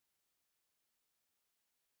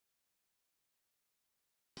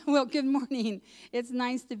Well, good morning. It's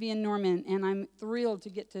nice to be in Norman, and I'm thrilled to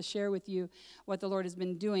get to share with you what the Lord has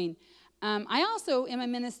been doing. I also am a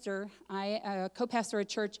minister. I co-pastor a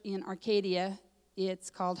church in Arcadia. It's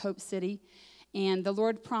called Hope City, and the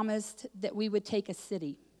Lord promised that we would take a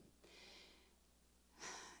city.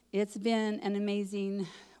 It's been an amazing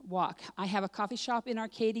walk. I have a coffee shop in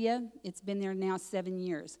Arcadia. It's been there now 7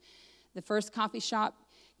 years. The first coffee shop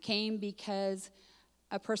came because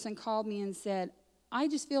a person called me and said, I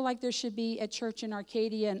just feel like there should be a church in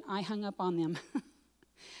Arcadia, and I hung up on them.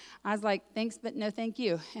 I was like, thanks, but no thank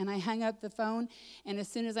you. And I hung up the phone, and as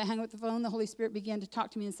soon as I hung up the phone, the Holy Spirit began to talk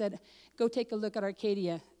to me and said, go take a look at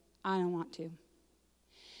Arcadia. I don't want to.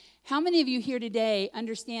 How many of you here today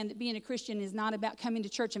understand that being a Christian is not about coming to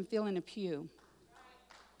church and filling a pew?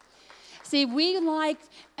 See,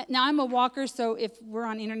 now I'm a walker, so if we're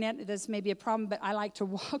on internet, this may be a problem, but I like to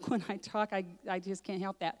walk when I talk. I just can't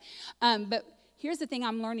help that. But here's the thing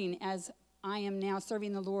I'm learning as I am now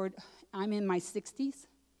serving the Lord. I'm in my 60s.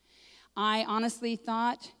 I honestly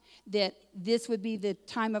thought that this would be the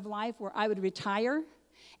time of life where I would retire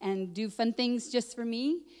and do fun things just for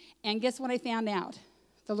me. And guess what I found out?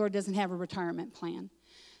 The Lord doesn't have a retirement plan.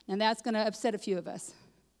 Now, that's going to upset a few of us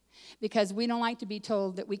because we don't like to be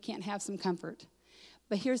told that we can't have some comfort.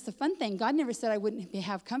 But here's the fun thing. God never said I wouldn't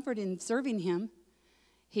have comfort in serving him.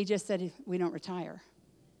 He just said we don't retire.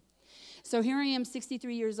 So here I am,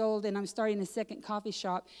 63 years old, and I'm starting a second coffee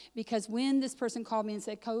shop because when this person called me and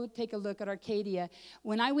said, go take a look at Arcadia,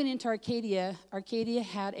 when I went into Arcadia, Arcadia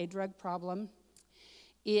had a drug problem.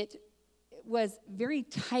 It was very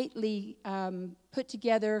tightly put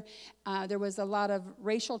together. There was a lot of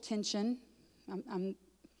racial tension.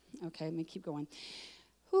 Okay, let me keep going.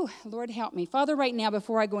 Whew, Lord, help me. Father, right now,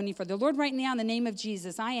 before I go any further, Lord, right now, in the name of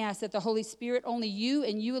Jesus, I ask that the Holy Spirit, only you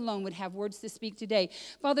and you alone would have words to speak today.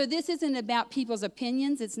 Father, this isn't about people's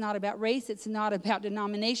opinions. It's not about race. It's not about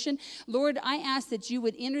denomination. Lord, I ask that you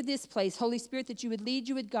would enter this place. Holy Spirit, that you would lead,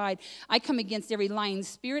 you would guide. I come against every lying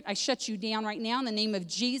spirit. I shut you down right now in the name of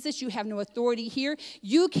Jesus. You have no authority here.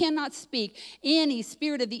 You cannot speak. Any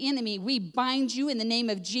spirit of the enemy, we bind you in the name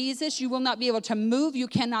of Jesus. You will not be able to move. You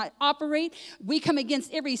cannot operate. We come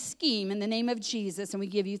against every scheme in the name of Jesus, and we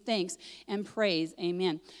give you thanks and praise.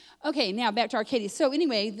 Amen. Okay, now back to Arcadia. So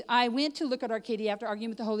anyway, I went to look at Arcadia after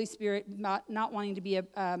arguing with the Holy Spirit, not wanting to be a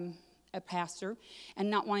pastor and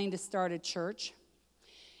not wanting to start a church.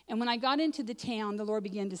 And when I got into the town, the Lord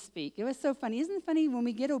began to speak. It was so funny. Isn't it funny? When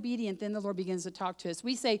we get obedient, then the Lord begins to talk to us.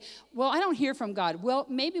 We say, well, I don't hear from God. Well,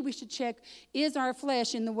 maybe we should check, is our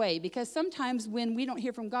flesh in the way? Because sometimes when we don't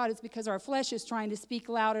hear from God, it's because our flesh is trying to speak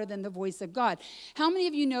louder than the voice of God. How many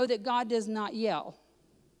of you know that God does not yell?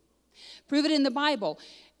 Prove it in the Bible.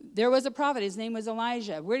 There was a prophet. His name was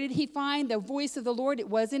Elijah. Where did he find the voice of the Lord? It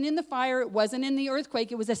wasn't in the fire. It wasn't in the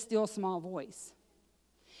earthquake. It was a still small voice.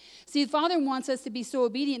 See, the Father wants us to be so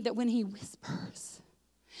obedient that when he whispers,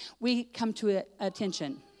 we come to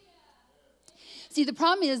attention. See, the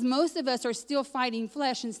problem is most of us are still fighting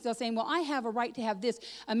flesh and still saying, well, I have a right to have this.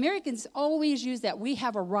 Americans always use that. We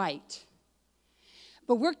have a right.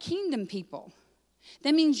 But we're kingdom people.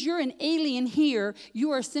 That means you're an alien here.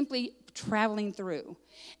 You are simply traveling through.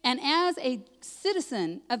 And as a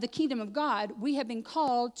citizen of the kingdom of God, we have been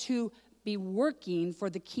called to be working for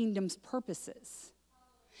the kingdom's purposes.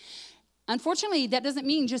 Unfortunately, that doesn't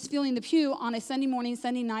mean just filling the pew on a Sunday morning,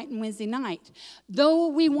 Sunday night, and Wednesday night. Though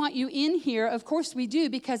we want you in here, of course we do,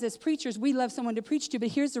 because as preachers, we love someone to preach to. But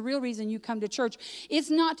here's the real reason you come to church. It's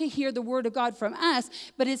not to hear the word of God from us,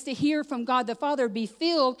 but it's to hear from God the Father, be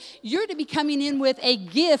filled. You're to be coming in with a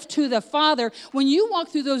gift to the Father. When you walk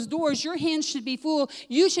through those doors, your hands should be full.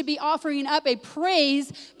 You should be offering up a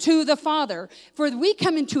praise to the Father. For we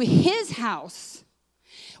come into his house.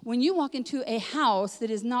 When you walk into a house that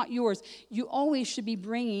is not yours, you always should be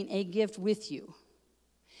bringing a gift with you.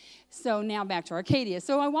 So now back to Arcadia.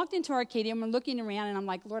 So I walked into Arcadia, and I'm looking around, and I'm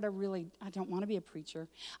like, Lord, I don't want to be a preacher.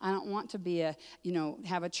 I don't want to be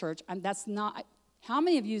have a church. That's not, how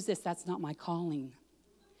many of you use this? That's not my calling.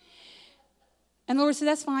 And the Lord said,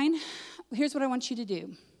 that's fine. Here's what I want you to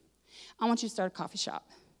do. I want you to start a coffee shop.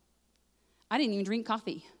 I didn't even drink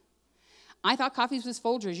coffee. I thought coffee was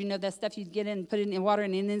Folgers. You know, that stuff you get in, put it in water,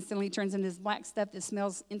 and it instantly turns into this black stuff that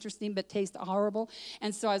smells interesting but tastes horrible.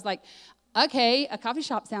 And so I was like, okay, a coffee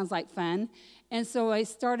shop sounds like fun. And so I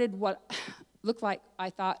started what looked like, I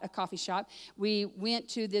thought, a coffee shop. We went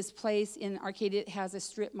to this place in Arcadia. It has a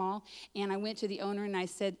strip mall. And I went to the owner, and I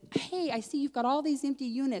said, hey, I see you've got all these empty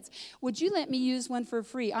units. Would you let me use one for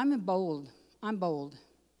free? I'm bold.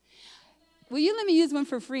 Will you let me use one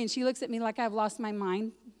for free? And she looks at me like I've lost my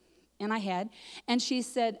mind. And I had. And she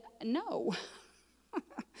said, no.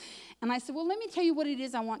 And I said, well, let me tell you what it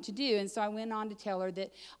is I want to do. And so I went on to tell her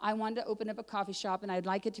that I wanted to open up a coffee shop, and I'd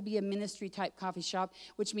like it to be a ministry-type coffee shop,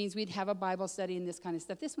 which means we'd have a Bible study and this kind of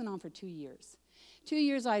stuff. This went on for 2 years. 2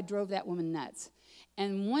 years, I drove that woman nuts.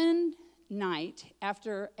 And one night,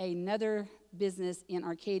 after another business in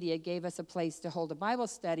Arcadia gave us a place to hold a Bible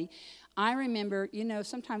study, I remember,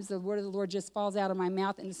 sometimes the word of the Lord just falls out of my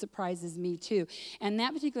mouth, and it surprises me too. And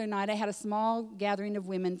that particular night, I had a small gathering of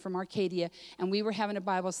women from Arcadia, and we were having a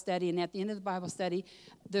Bible study. And at the end of the Bible study,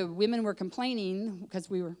 the women were complaining, because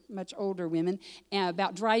we were much older women,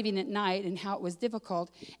 about driving at night and how it was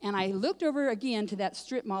difficult. And I looked over again to that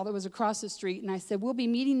strip mall that was across the street, and I said, we'll be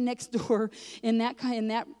meeting next door in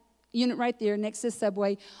that unit right there next to the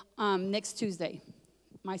Subway next Tuesday.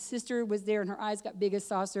 My sister was there, and her eyes got big as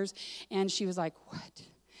saucers, and she was like, what?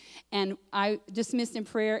 And I dismissed in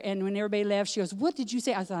prayer, and when everybody left, she goes, what did you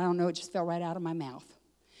say? I said, I don't know. It just fell right out of my mouth.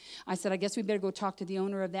 I said, I guess we better go talk to the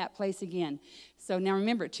owner of that place again. So now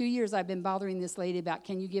remember, 2 years I've been bothering this lady about,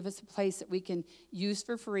 can you give us a place that we can use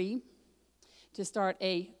for free to start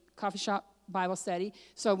a coffee shop Bible study?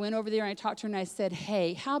 So I went over there, and I talked to her, and I said,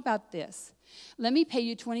 hey, how about this? Let me pay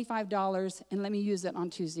you $25, and let me use it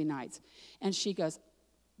on Tuesday nights. And she goes,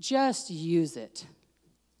 just use it.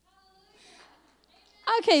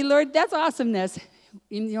 Okay, Lord, that's awesomeness.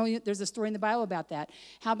 There's a story in the Bible about that.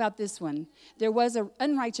 How about this one? There was an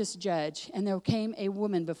unrighteous judge, and there came a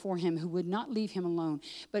woman before him who would not leave him alone.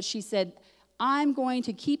 But she said, I'm going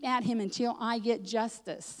to keep at him until I get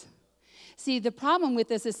justice. See, the problem with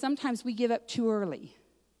this is sometimes we give up too early.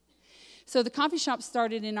 So the coffee shop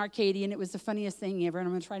started in Arcadia, and it was the funniest thing ever. And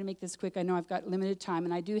I'm going to try to make this quick. I know I've got limited time,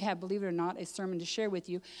 and I do have, believe it or not, a sermon to share with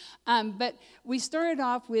you. But we started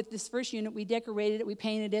off with this first unit. We decorated it, we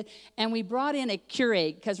painted it, and we brought in a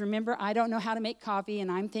Keurig. Because remember, I don't know how to make coffee, and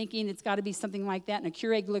I'm thinking it's got to be something like that. And a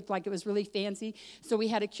Keurig looked like it was really fancy. So we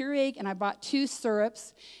had a Keurig, and I bought 2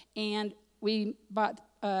 syrups, and we bought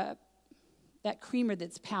that creamer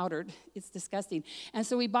that's powdered. It's disgusting. And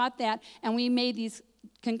so we bought that, and we made these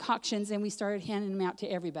concoctions, and we started handing them out to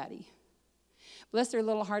everybody. Bless their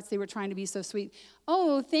little hearts, they were trying to be so sweet.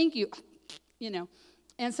 Oh, thank you.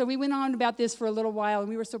 And so we went on about this for a little while, and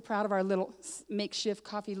we were so proud of our little makeshift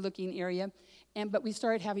coffee-looking area. But we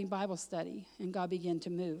started having Bible study, and God began to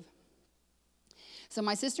move. So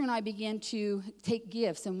my sister and I began to take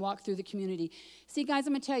gifts and walk through the community. See, guys,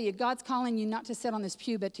 I'm going to tell you, God's calling you not to sit on this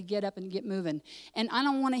pew, but to get up and get moving. And I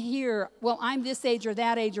don't want to hear, well, I'm this age or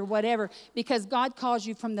that age or whatever, because God calls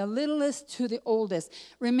you from the littlest to the oldest.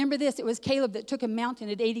 Remember this, it was Caleb that took a mountain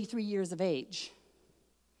at 83 years of age.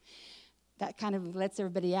 That kind of lets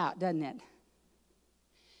everybody out, doesn't it?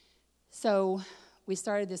 So we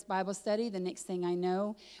started this Bible study. The next thing I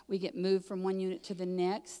know, we get moved from one unit to the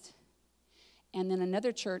next. And then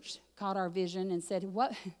another church caught our vision and said,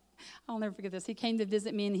 what? I'll never forget this. He came to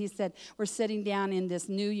visit me, and he said, we're sitting down in this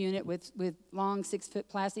new unit with long 6-foot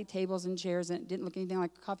plastic tables and chairs, and it didn't look anything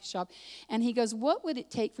like a coffee shop. And he goes, what would it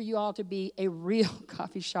take for you all to be a real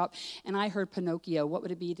coffee shop? And I heard Pinocchio. What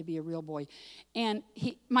would it be to be a real boy? And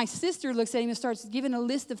my sister looks at him and starts giving a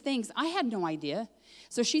list of things. I had no idea.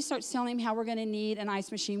 So she starts telling him how we're going to need an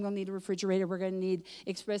ice machine, we'll need a refrigerator, we're going to need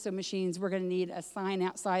espresso machines, we're going to need a sign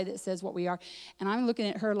outside that says what we are. And I'm looking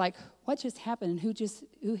at her like, what just happened?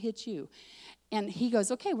 Who hit you? And he goes,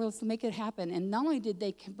 okay, well, let's make it happen. And not only did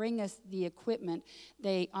they bring us the equipment,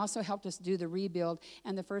 they also helped us do the rebuild,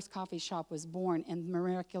 and the first coffee shop was born, and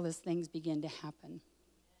miraculous things began to happen.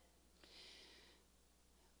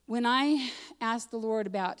 When I asked the Lord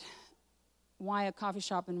about why a coffee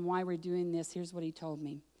shop and why we're doing this, here's what he told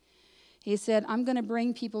me. He said, I'm going to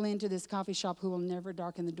bring people into this coffee shop who will never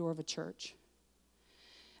darken the door of a church.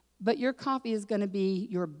 But your coffee is going to be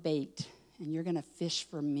your bait, and you're going to fish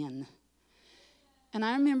for men. And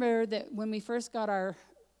I remember that when we first got our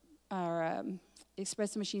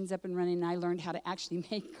espresso machines up and running, and I learned how to actually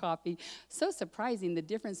make coffee. So surprising, the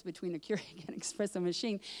difference between a Keurig and espresso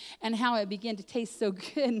machine, and how it began to taste so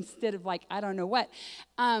good instead of like, I don't know what.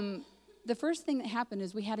 The first thing that happened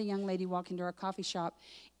is we had a young lady walk into our coffee shop,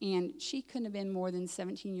 and she couldn't have been more than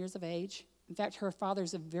 17 years of age. In fact, her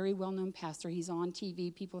father's a very well-known pastor. He's on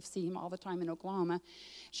TV. People see him all the time in Oklahoma.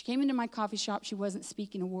 She came into my coffee shop. She wasn't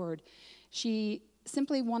speaking a word. She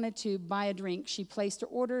simply wanted to buy a drink. She placed her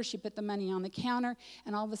order. She put the money on the counter,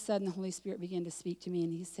 and all of a sudden, the Holy Spirit began to speak to me,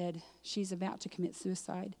 and he said, she's about to commit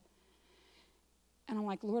suicide. And I'm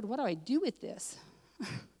like, Lord, what do I do with this?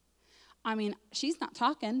 I mean, she's not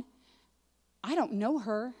talking. I don't know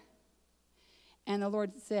her. And the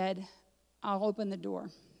Lord said, I'll open the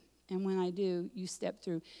door. And when I do, you step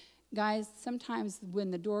through. Guys, sometimes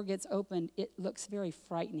when the door gets opened, it looks very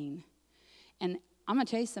frightening. And I'm going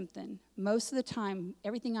to tell you something. Most of the time,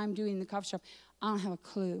 everything I'm doing in the coffee shop, I don't have a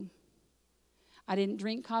clue. I didn't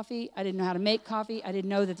drink coffee. I didn't know how to make coffee. I didn't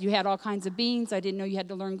know that you had all kinds of beans. I didn't know you had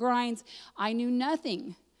to learn grinds. I knew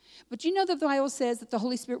nothing. But you know that the Bible says that the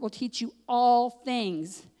Holy Spirit will teach you all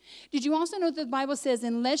things. Did you also know that the Bible says,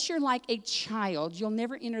 unless you're like a child, you'll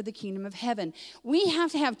never enter the kingdom of heaven? We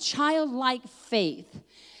have to have childlike faith.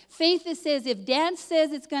 Faith that says if dad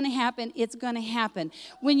says it's going to happen, it's going to happen.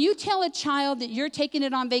 When you tell a child that you're taking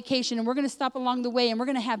it on vacation and we're going to stop along the way and we're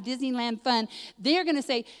going to have Disneyland fun, they're going to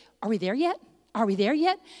say, are we there yet? Are we there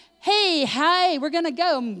yet? Hey, hi, we're going to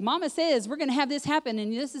go. Mama says we're going to have this happen,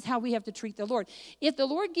 and this is how we have to treat the Lord. If the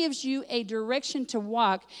Lord gives you a direction to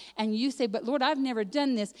walk, and you say, but Lord, I've never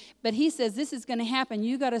done this, but he says this is going to happen,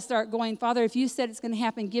 you got to start going, Father, if you said it's going to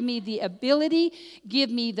happen, give me the ability, give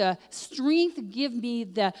me the strength, give me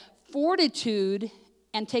the fortitude,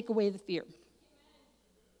 and take away the fear.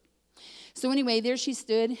 So anyway, there she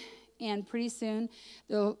stood. And pretty soon,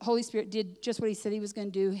 the Holy Spirit did just what he said he was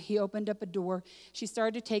going to do. He opened up a door. She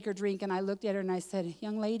started to take her drink, and I looked at her and I said,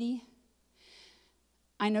 young lady,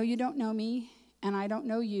 I know you don't know me, and I don't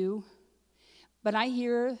know you, but I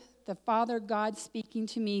hear the Father God speaking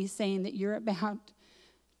to me saying that you're about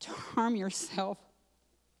to harm yourself.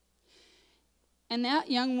 And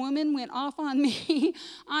that young woman went off on me.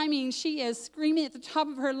 I mean, she is screaming at the top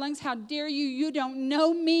of her lungs, how dare you? You don't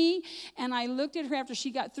know me. And I looked at her after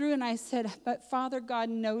she got through and I said, but Father God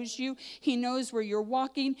knows you. He knows where you're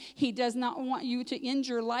walking. He does not want you to end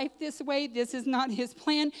your life this way. This is not his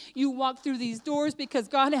plan. You walk through these doors because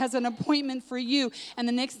God has an appointment for you. And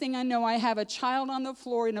the next thing I know, I have a child on the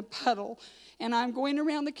floor in a puddle. And I'm going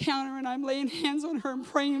around the counter and I'm laying hands on her and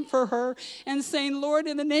praying for her and saying, Lord,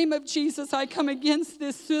 in the name of Jesus, I come against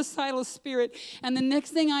this suicidal spirit. And the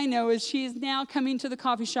next thing I know is she is now coming to the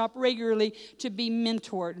coffee shop regularly to be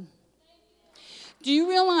mentored. Do you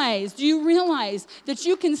realize that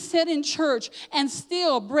you can sit in church and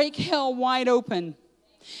still break hell wide open?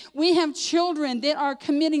 We have children that are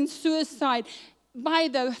committing suicide by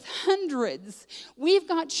the hundreds. We've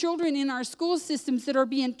got children in our school systems that are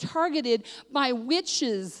being targeted by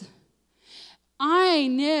witches. I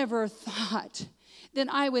never thought that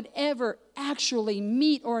I would ever actually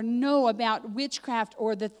meet or know about witchcraft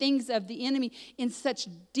or the things of the enemy in such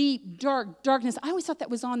deep, darkness. I always thought that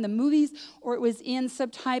was on the movies or it was in some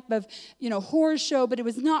type of, horror show, but it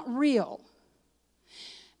was not real.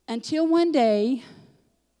 Until one day,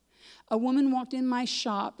 a woman walked in my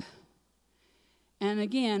shop. And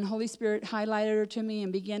again, Holy Spirit highlighted her to me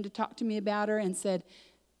and began to talk to me about her and said,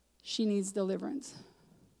 she needs deliverance.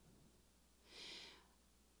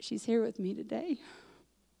 She's here with me today.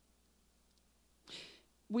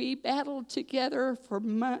 We battled together for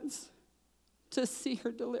months to see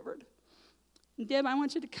her delivered. Deb, I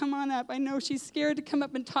want you to come on up. I know she's scared to come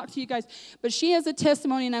up and talk to you guys, but she has a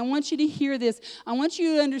testimony, and I want you to hear this. I want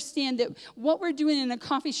you to understand that what we're doing in a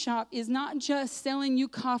coffee shop is not just selling you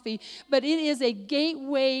coffee, but it is a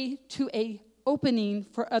gateway to a opening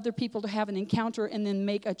for other people to have an encounter and then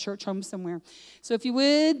make a church home somewhere. So if you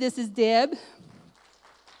would, this is Deb,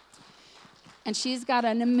 and she's got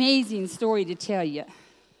an amazing story to tell you.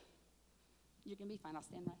 You're going to be fine. I'll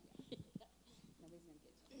stand right here. Nobody's going to get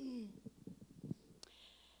you.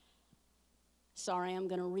 Sorry, I'm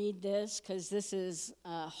going to read this because this is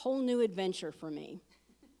a whole new adventure for me.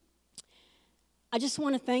 I just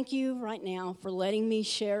want to thank you right now for letting me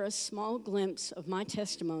share a small glimpse of my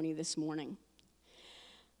testimony this morning.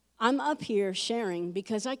 I'm up here sharing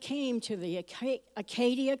because I came to the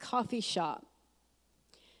Acadia coffee shop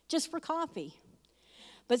just for coffee.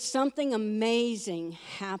 But something amazing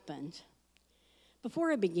happened.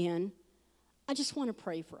 Before I begin, I just want to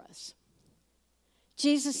pray for us.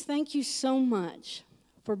 Jesus, thank you so much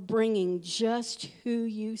for being just who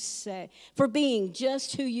you say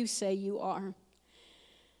you are.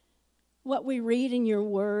 What we read in your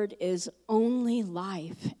word is only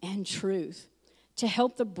life and truth to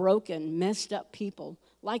help the broken, messed up people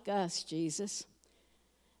like us, Jesus.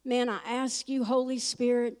 Man, I ask you, Holy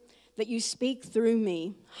Spirit, that you speak through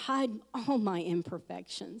me. Hide all my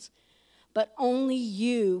imperfections, but only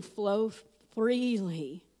you flow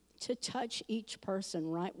freely to touch each person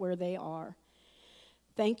right where they are.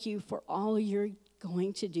 Thank you for all you're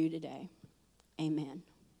going to do today. Amen.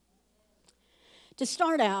 To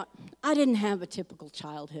start out, I didn't have a typical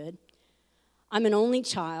childhood. I'm an only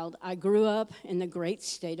child. I grew up in the great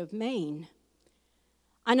state of Maine.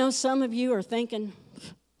 I know some of you are thinking,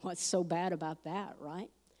 what's so bad about that,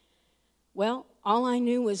 right? Well, all I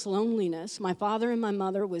knew was loneliness. My father and my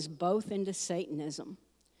mother was both into Satanism.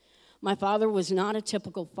 My father was not a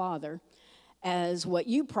typical father, as what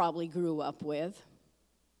you probably grew up with.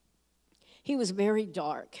 He was very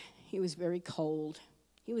dark. He was very cold.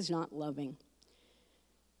 He was not loving.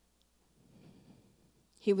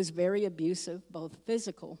 He was very abusive, both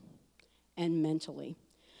physical and mentally.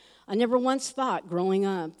 I never once thought growing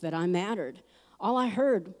up that I mattered. All I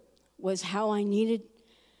heard was how I needed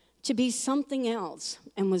to be something else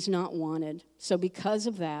and was not wanted. So because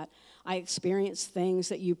of that, I experienced things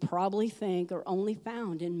that you probably think are only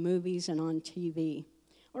found in movies and on TV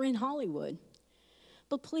or in Hollywood.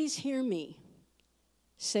 But please hear me.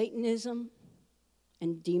 Satanism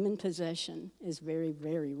and demon possession is very,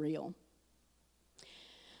 very real.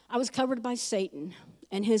 I was covered by Satan,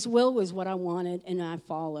 and his will was what I wanted, and I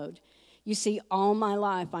followed. You see, all my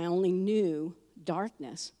life I only knew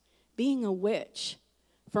darkness. Being a witch,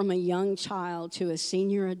 from a young child to a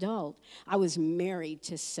senior adult, I was married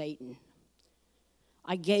to Satan.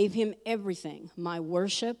 I gave him everything, my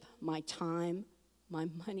worship, my time, my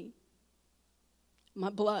money, my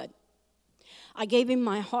blood. I gave him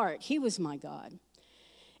my heart. He was my God.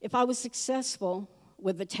 If I was successful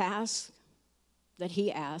with the task that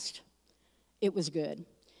he asked, it was good.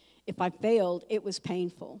 If I failed, it was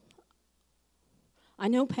painful. I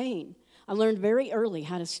know pain. I learned very early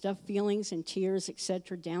how to stuff feelings and tears,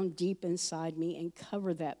 etc., down deep inside me and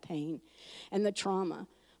cover that pain and the trauma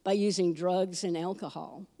by using drugs and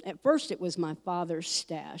alcohol. At first, it was my father's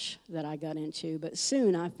stash that I got into, but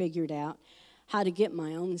soon I figured out how to get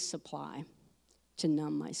my own supply to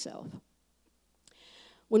numb myself.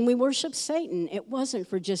 When we worshiped Satan, it wasn't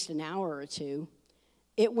for just an hour or two.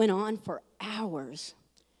 It went on for hours.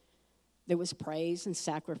 There was praise and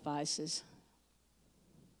sacrifices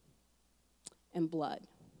and blood.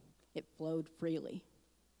 It flowed freely.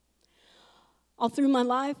 All through my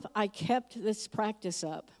life, I kept this practice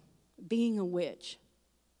up, being a witch.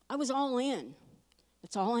 I was all in.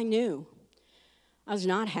 That's all I knew. I was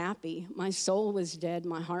not happy. My soul was dead.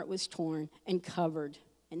 My heart was torn and covered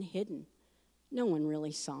and hidden. No one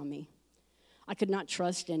really saw me. I could not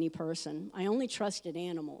trust any person. I only trusted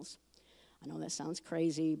animals. I know that sounds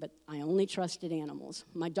crazy, but I only trusted animals.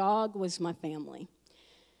 My dog was my family.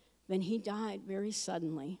 Then he died very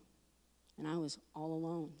suddenly, and I was all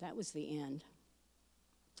alone. That was the end.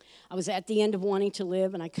 I was at the end of wanting to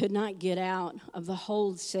live, and I could not get out of the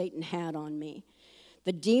hold Satan had on me.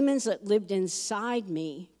 The demons that lived inside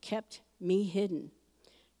me kept me hidden,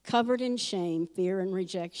 covered in shame, fear, and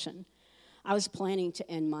rejection. I was planning to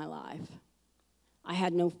end my life. I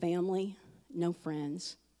had no family, no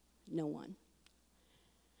friends, no one.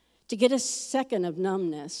 To get a second of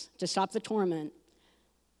numbness, to stop the torment,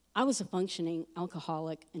 I was a functioning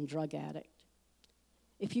alcoholic and drug addict.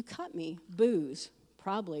 If you cut me, booze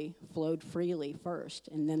probably flowed freely first,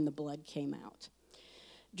 and then the blood came out.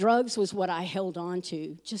 Drugs was what I held on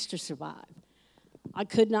to just to survive. I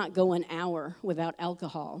could not go an hour without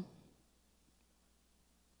alcohol.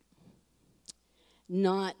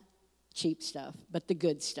 Not cheap stuff, but the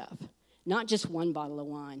good stuff. Not just one bottle of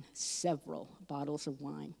wine, several bottles of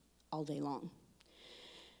wine all day long.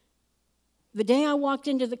 The day I walked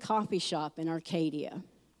into the coffee shop in Arcadia,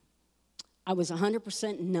 I was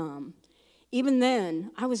 100% numb. Even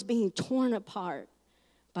then, I was being torn apart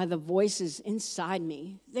by the voices inside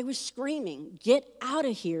me. They were screaming, "Get out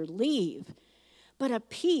of here, leave." But a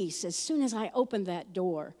peace, as soon as I opened that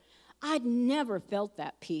door, I'd never felt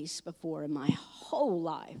that peace before in my whole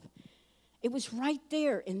life. It was right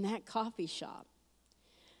there in that coffee shop.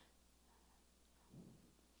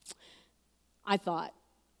 I thought,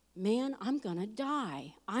 man, I'm going to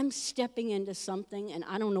die. I'm stepping into something, and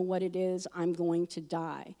I don't know what it is. I'm going to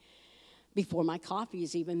die. Before my coffee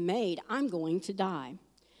is even made, I'm going to die.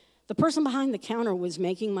 The person behind the counter was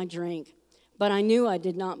making my drink, but I knew I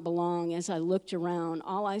did not belong. As I looked around,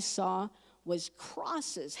 all I saw was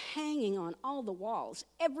crosses hanging on all the walls.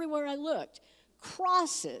 Everywhere I looked,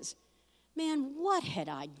 crosses. Man, what had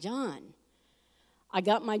I done? I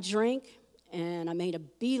got my drink, and I made a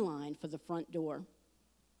beeline for the front door.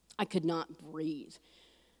 I could not breathe.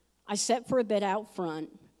 I sat for a bit out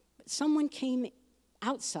front, but someone came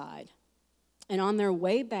outside, and on their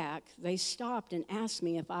way back, they stopped and asked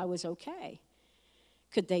me if I was okay.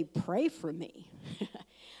 Could they pray for me?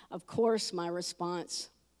 Of course, my response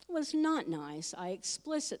was not nice. I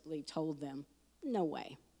explicitly told them, no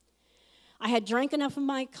way. I had drank enough of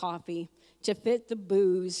my coffee to fit the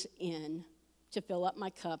booze in, to fill up my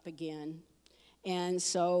cup again. And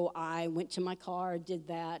so I went to my car, did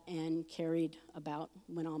that, and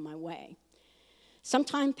went on my way. Some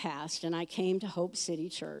time passed, and I came to Hope City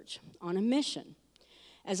Church on a mission.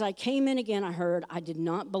 As I came in again, I heard I did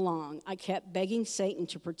not belong. I kept begging Satan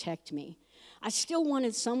to protect me. I still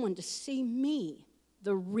wanted someone to see me,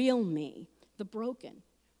 the real me, the broken,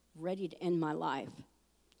 ready to end my life,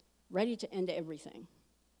 ready to end everything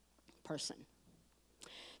person.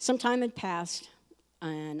 Some time had passed,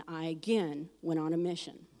 and I again went on a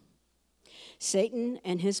mission. Satan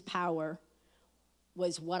and his power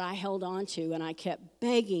was what I held on to, and I kept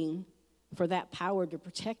begging for that power to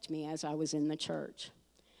protect me as I was in the church.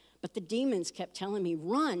 But the demons kept telling me,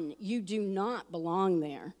 run, you do not belong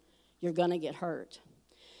there. You're going to get hurt.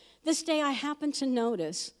 This day I happened to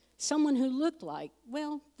notice someone who looked like,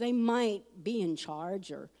 well, they might be in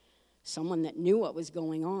charge or someone that knew what was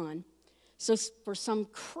going on. So for some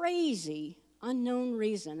crazy, unknown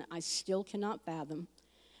reason I still cannot fathom,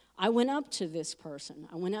 I went up to this person.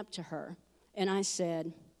 I went up to her, and I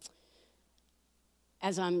said,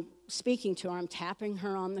 as I'm speaking to her, I'm tapping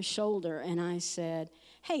her on the shoulder, and I said,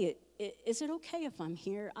 hey, is it okay if I'm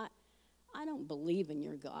here? I don't believe in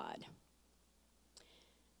your God.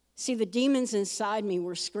 See, the demons inside me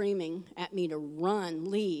were screaming at me to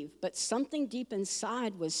run, leave, but something deep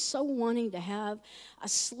inside was so wanting to have a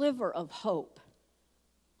sliver of hope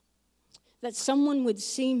that someone would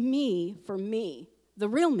see me for me, the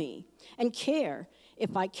real me, and care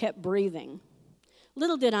if I kept breathing.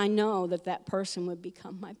 Little did I know that that person would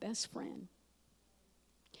become my best friend.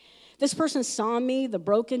 This person saw me, the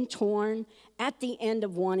broken, torn, at the end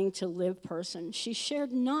of wanting to live person. She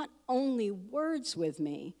shared not only words with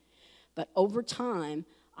me, but over time,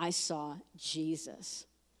 I saw Jesus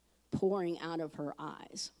pouring out of her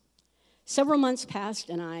eyes. Several months passed,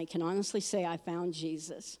 and I can honestly say I found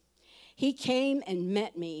Jesus. He came and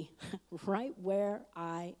met me right where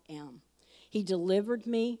I am. He delivered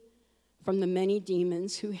me from the many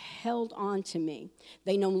demons who held on to me.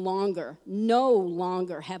 They no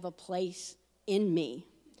longer have a place in me.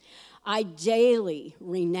 I daily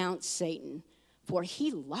renounce Satan, for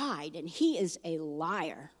he lied, and he is a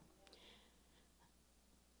liar.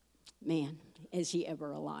 Man, is he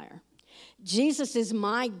ever a liar. Jesus is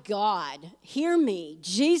my God. Hear me.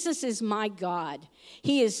 Jesus is my God.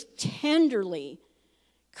 He is tenderly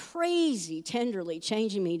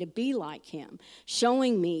changing me to be like him,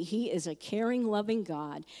 showing me he is a caring, loving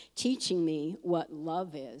God, teaching me what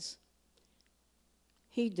love is.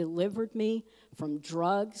 He delivered me from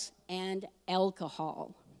drugs and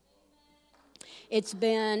alcohol. It's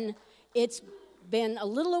been a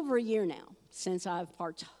little over a year now since I've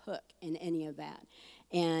partook in any of that,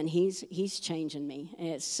 and he's changing me, and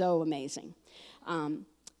it's so amazing.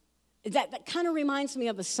 That kind of reminds me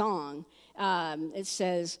of a song. It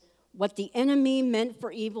says, what the enemy meant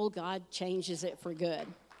for evil, God changes it for good.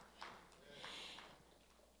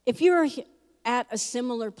 If you're at a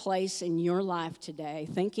similar place in your life today,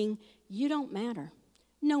 thinking you don't matter,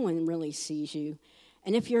 no one really sees you,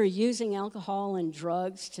 and if you're using alcohol and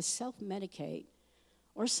drugs to self-medicate,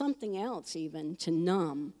 or something else even to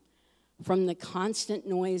numb from the constant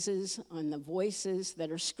noises and the voices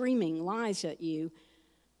that are screaming lies at you,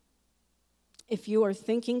 if you are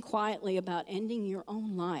thinking quietly about ending your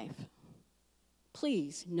own life,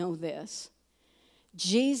 please know this.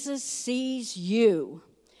 Jesus sees you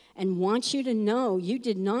and wants you to know you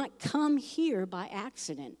did not come here by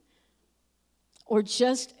accident or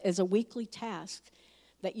just as a weekly task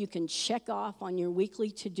that you can check off on your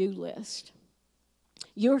weekly to-do list.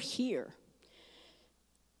 You're here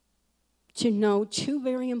to know two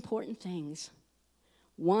very important things.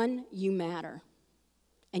 One, you matter,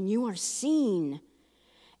 and you are seen.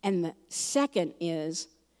 And the second is,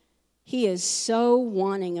 he is so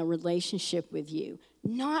wanting a relationship with you.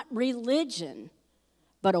 Not religion,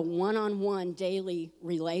 but a one-on-one daily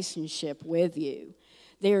relationship with you.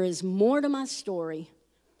 There is more to my story,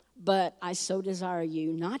 but I so desire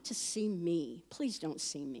you not to see me. Please don't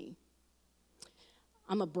see me.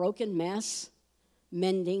 I'm a broken mess,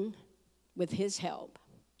 mending with his help.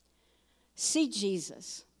 See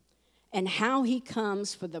Jesus and how he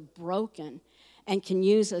comes for the broken and can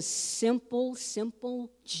use a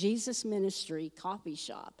simple Jesus ministry coffee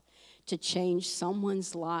shop to change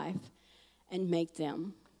someone's life and make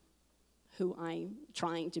them who I'm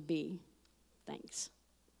trying to be. Thanks.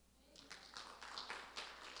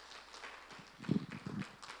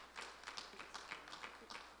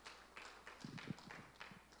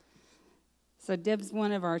 So Deb's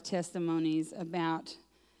one of our testimonies about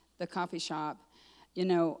the coffee shop. You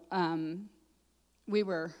know, I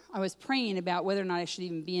was praying about whether or not I should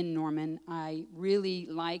even be in Norman. I really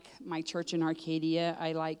like my church in Arcadia.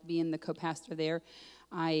 I like being the co-pastor there.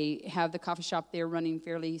 I have the coffee shop there running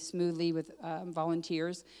fairly smoothly with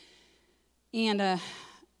volunteers. And I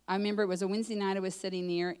remember it was a Wednesday night. I was sitting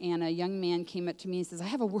there, and a young man came up to me and says, I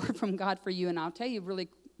have a word from God for you. And I'll tell you really,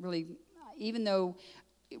 even though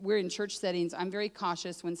we're in church settings, I'm very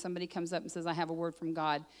cautious when somebody comes up and says, I have a word from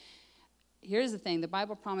God. Here's the thing. The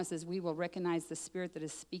Bible promises we will recognize the Spirit that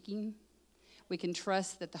is speaking. We can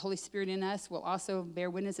trust that the Holy Spirit in us will also bear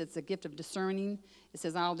witness. It's a gift of discerning. It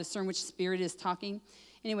says, I'll discern which spirit is talking.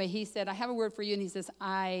 Anyway, he said, I have a word for you. And he says,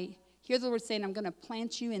 I hear the Lord saying, I'm going to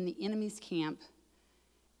plant you in the enemy's camp.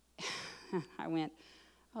 I went,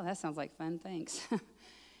 oh, that sounds like fun. Thanks.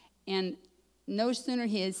 And no sooner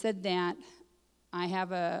he had said that, I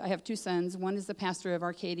have two sons. One is the pastor of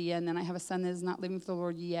Arcadia, and then I have a son that is not living for the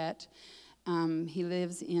Lord yet. He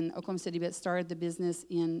lives in Oklahoma City, but started the business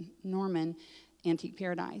in Norman, Antique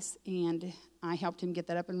Paradise. And I helped him get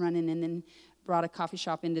that up and running and then brought a coffee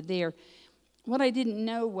shop into there. What I didn't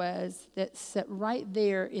know was that set right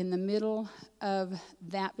there in the middle of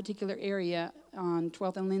that particular area on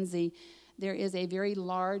 12th and Lindsay, there is a very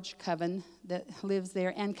large coven that lives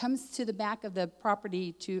there and comes to the back of the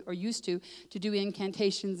property used to do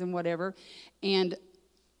incantations and whatever. And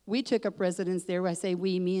we took up residence there. I say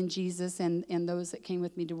we, me and Jesus and those that came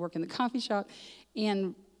with me to work in the coffee shop.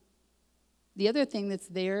 And the other thing that's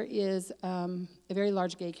there is a very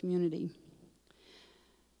large gay community.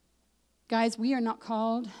 Guys, we are not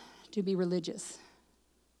called to be religious.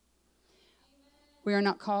 We are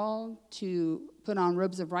not called to put on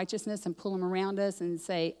robes of righteousness and pull them around us and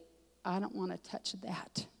say, I don't want to touch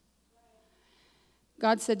that.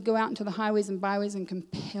 God said, go out into the highways and byways and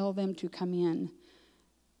compel them to come in.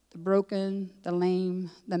 The broken, the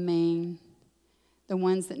lame, the maimed, the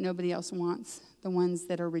ones that nobody else wants, the ones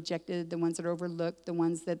that are rejected, the ones that are overlooked, the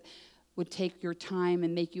ones that would take your time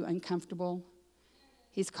and make you uncomfortable.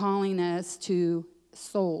 He's calling us to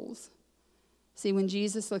souls. See, when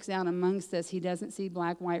Jesus looks out amongst us, he doesn't see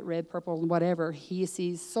black, white, red, purple, whatever. He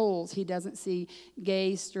sees souls. He doesn't see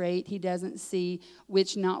gay, straight. He doesn't see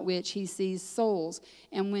which, not which. He sees souls.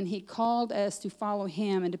 And when he called us to follow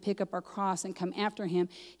him and to pick up our cross and come after him,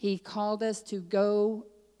 he called us to go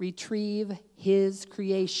retrieve his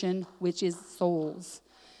creation, which is souls.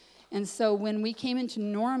 And so when we came into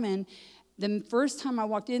Norman, the first time I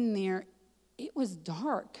walked in there, it was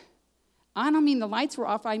dark. I don't mean the lights were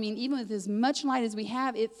off. I mean, even with as much light as we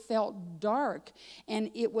have, it felt dark. And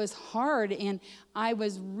it was hard. And I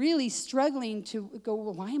was really struggling to go,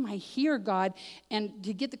 well, why am I here, God? And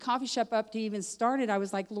to get the coffee shop up to even start it, I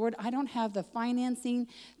was like, Lord, I don't have the financing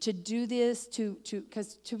to do this.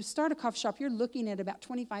 Because to start a coffee shop, you're looking at about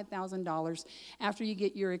 $25,000 after you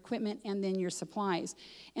get your equipment and then your supplies.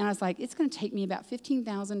 And I was like, it's going to take me about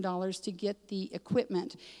 $15,000 to get the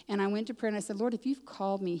equipment. And I went to prayer and I said, Lord, if you've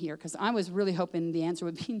called me here, because I was really hoping the answer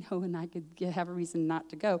would be no and I could have a reason not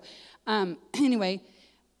to go. Anyway,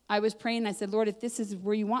 I was praying and I said, Lord, if this is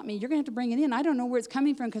where you want me, you're going to have to bring it in. I don't know where it's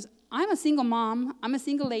coming from because I'm a single mom. I'm a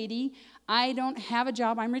single lady. I don't have a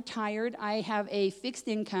job. I'm retired. I have a fixed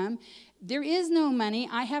income. There is no money.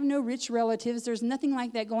 I have no rich relatives. There's nothing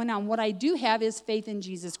like that going on. What I do have is faith in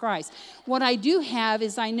Jesus Christ. What I do have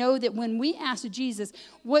is I know that when we ask Jesus,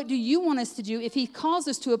 what do you want us to do? If he calls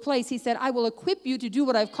us to a place, he said, I will equip you to do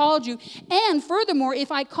what I've called you. And furthermore,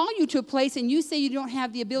 if I call you to a place and you say you don't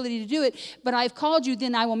have the ability to do it, but I've called you,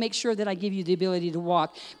 then I will make sure that I give you the ability to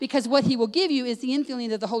walk. Because what he will give you is the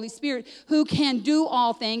infilling of the Holy Spirit, who can do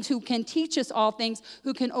all things, who can teach us all things,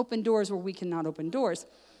 who can open doors where we cannot open doors.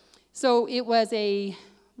 So it was a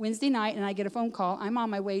Wednesday night, and I get a phone call. I'm on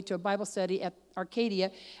my way to a Bible study at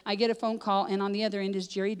Arcadia. I get a phone call, and on the other end is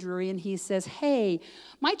Jerry Drury, and he says, hey,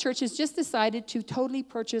 my church has just decided to totally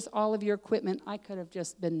purchase all of your equipment. I could have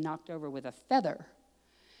just been knocked over with a feather.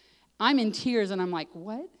 I'm in tears, and I'm like,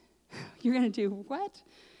 what? You're going to do what?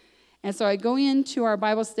 And so I go into our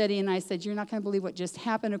Bible study, and I said, you're not going to believe what just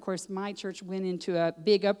happened. Of course, my church went into a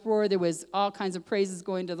big uproar. There was all kinds of praises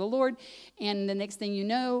going to the Lord. And the next thing you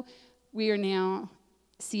know, we are now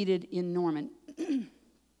seated in Norman. And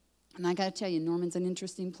I got to tell you, Norman's an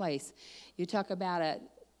interesting place. You talk about a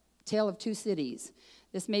tale of two cities.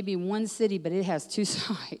 This may be one city, but it has two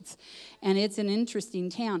sides. And it's an interesting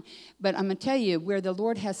town. But I'm going to tell you, where the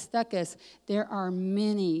Lord has stuck us, there are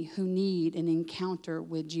many who need an encounter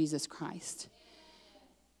with Jesus Christ.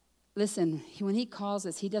 Listen, when he calls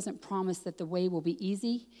us, he doesn't promise that the way will be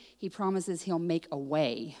easy. He promises he'll make a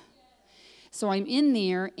way. So I'm in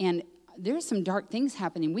there, and there's some dark things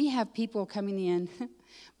happening. We have people coming in.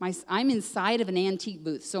 I'm inside of an antique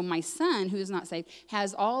booth. So my son, who is not saved,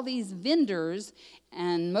 has all these vendors,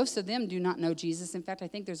 and most of them do not know Jesus. In fact, I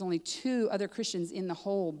think there's only 2 other Christians in the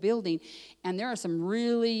whole building. And there are some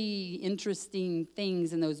really interesting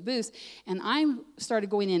things in those booths. And I started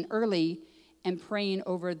going in early and praying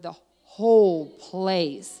over the whole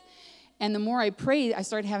place. And the more I prayed, I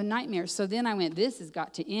started having nightmares. So then I went, this has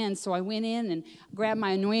got to end. So I went in and grabbed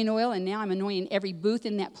my anointing oil, and now I'm anointing every booth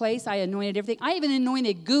in that place. I anointed everything. I even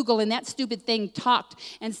anointed Google, and that stupid thing talked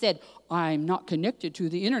and said, I'm not connected to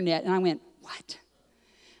the internet. And I went, what?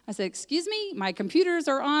 I said, excuse me, my computers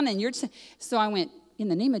are on, and you're... So I went, in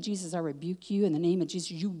the name of Jesus, I rebuke you. In the name of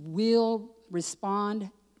Jesus, you will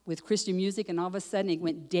respond with Christian music. And all of a sudden, it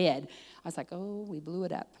went dead. I was like, oh, we blew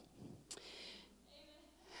it up.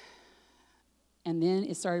 And then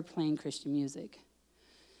it started playing Christian music.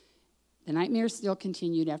 The nightmares still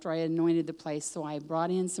continued after I had anointed the place, so I brought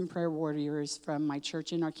in some prayer warriors from my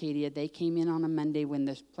church in Arcadia. They came in on a Monday when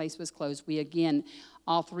the place was closed. We, again,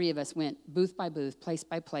 all three of us went booth by booth, place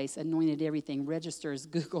by place, anointed everything, registers,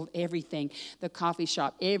 Googled everything, the coffee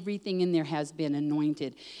shop, everything in there has been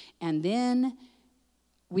anointed. And then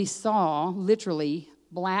we saw, literally,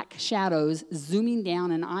 black shadows zooming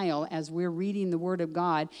down an aisle as we're reading the Word of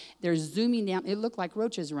God. They're zooming down. It looked like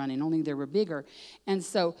roaches running, only they were bigger. And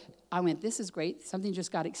so I went, this is great. Something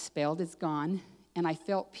just got expelled. It's gone. And I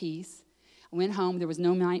felt peace. I went home. There was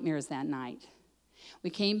no nightmares that night. We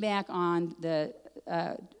came back on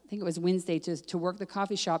I think it was Wednesday, to work the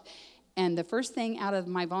coffee shop. And the first thing out of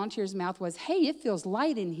my volunteer's mouth was, hey, it feels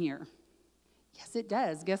light in here. Yes, it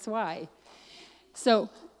does. Guess why? So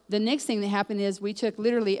the next thing that happened is we took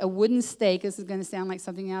literally a wooden stake. This is going to sound like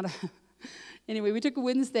something out of... Anyway, we took a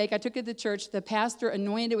wooden stake. I took it to church. The pastor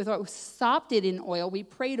anointed it with oil, sopped it in oil. We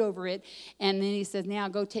prayed over it. And then he said, now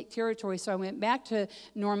go take territory. So I went back to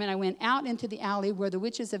Norman. I went out into the alley where the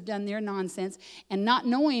witches have done their nonsense. And not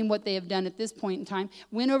knowing what they have done at this point in time,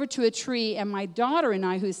 went over to a tree. And my daughter and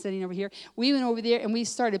I, who's sitting over here, we went over there and we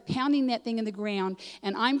started pounding that thing in the ground.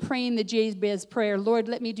 And I'm praying the Jabez prayer, Lord,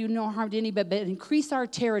 let me do no harm to anybody, but increase our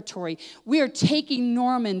territory. We are taking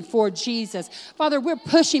Norman for Jesus. Father, we're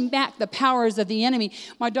pushing back the powers of the enemy.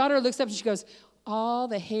 My daughter looks up and she goes, all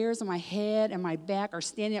the hairs on my head and my back are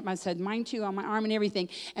standing up. I said, mine too, on my arm and everything.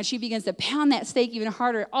 And she begins to pound that stake even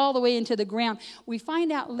harder all the way into the ground. We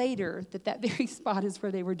find out later that that very spot is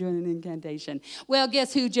where they were doing an incantation. Well,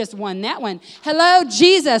 guess who just won that one? Hello,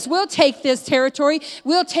 Jesus. We'll take this territory.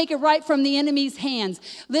 We'll take it right from the enemy's hands.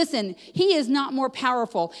 Listen, he is not more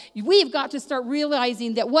powerful. We've got to start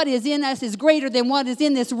realizing that what is in us is greater than what is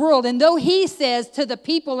in this world. And though he says to the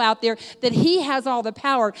people out there that he has all the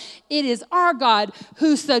power, it is our God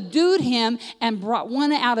who subdued him and brought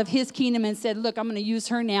one out of his kingdom and said, look, I'm going to use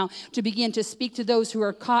her now to begin to speak to those who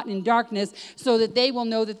are caught in darkness so that they will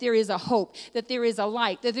know that there is a hope, that there is a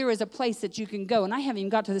light, that there is a place that you can go. And I haven't even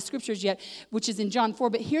got to the scriptures yet, which is in John 4.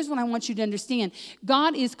 But here's what I want you to understand.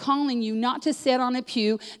 God is calling you not to sit on a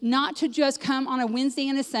pew, not to just come on a Wednesday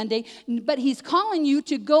and a Sunday, but he's calling you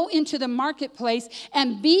to go into the marketplace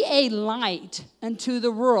and be a light unto the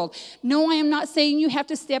world. No, I am not saying you have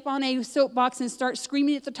to step on a soapbox and start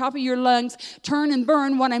screaming at the top of your lungs, turn and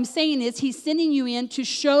burn. What I'm saying is he's sending you in to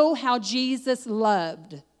show how Jesus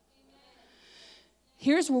loved. Amen.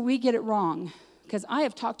 Here's where we get it wrong, because I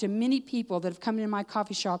have talked to many people that have come into my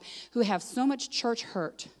coffee shop who have so much church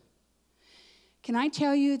hurt. Can I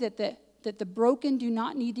tell you that the broken do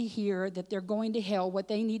not need to hear that they're going to hell? What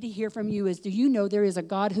they need to hear from you is, do you know there is a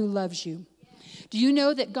God who loves you? Do you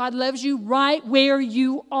know that God loves you right where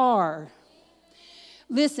you are?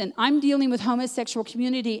 Listen, I'm dealing with homosexual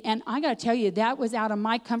community, and I got to tell you, that was out of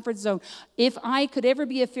my comfort zone. If I could ever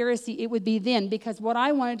be a Pharisee, it would be then, because what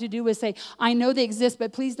I wanted to do was say, I know they exist,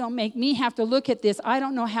 but please don't make me have to look at this. I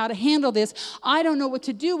don't know how to handle this. I don't know what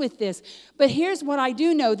to do with this. But here's what I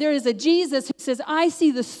do know. There is a Jesus who says, I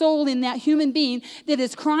see the soul in that human being that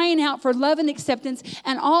is crying out for love and acceptance,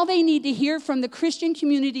 and all they need to hear from the Christian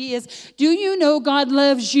community is, do you know God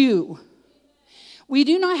loves you? We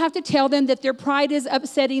do not have to tell them that their pride is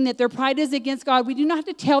upsetting, that their pride is against God. We do not have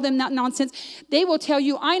to tell them that nonsense. They will tell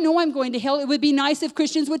you, I know I'm going to hell. It would be nice if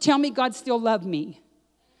Christians would tell me God still loved me.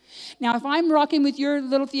 Now, if I'm rocking with your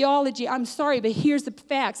little theology, I'm sorry, but here's the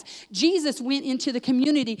facts. Jesus went into the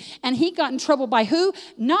community, and he got in trouble by who?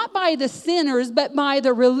 Not by the sinners, but by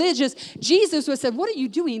the religious. Jesus was said, what are you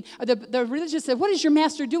doing? The religious said, what is your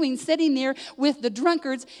master doing? Sitting there with the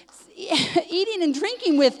drunkards, eating and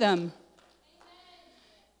drinking with them.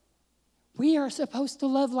 We are supposed to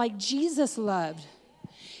love like Jesus loved.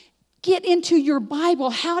 Get into your Bible.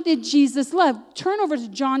 How did Jesus love? Turn over to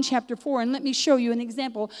John chapter 4 and let me show you an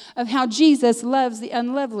example of how Jesus loves the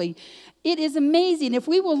unlovely. It is amazing. If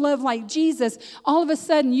we will love like Jesus, all of a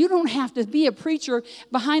sudden you don't have to be a preacher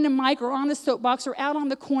behind a mic or on a soapbox or out on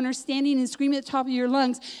the corner standing and screaming at the top of your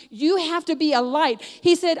lungs. You have to be a light.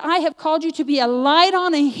 He said, I have called you to be a light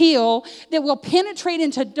on a hill that will penetrate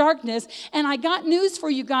into darkness. And I got news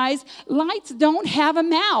for you guys. Lights don't have a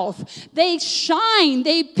mouth. They shine.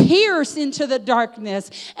 They pierce into the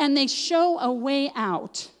darkness. And they show a way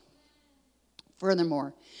out.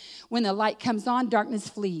 Furthermore, when the light comes on, darkness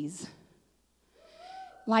flees.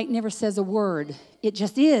 Light never says a word. It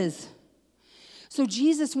just is. So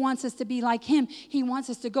Jesus wants us to be like him. He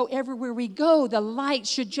wants us to go everywhere we go. The light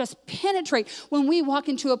should just penetrate. When we walk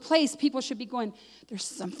into a place, people should be going, there's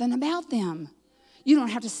something about them. You don't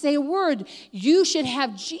have to say a word. You should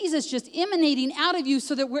have Jesus just emanating out of you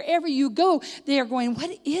so that wherever you go, they are going,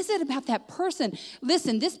 what is it about that person?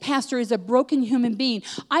 Listen, this pastor is a broken human being.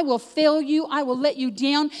 I will fail you. I will let you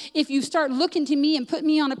down. If you start looking to me and put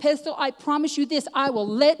me on a pedestal, I promise you this, I will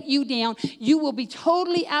let you down. You will be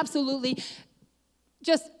totally, absolutely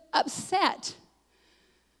just upset.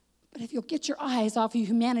 But if you'll get your eyes off of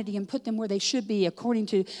humanity and put them where they should be, according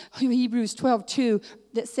to Hebrews 12:2,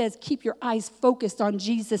 that says, keep your eyes focused on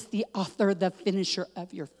Jesus, the author, the finisher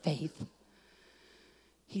of your faith.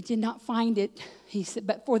 He did not find it, he said,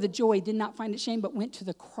 but for the joy, did not find it shame, but went to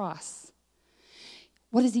the cross.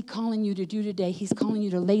 What is he calling you to do today? He's calling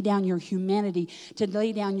you to lay down your humanity, to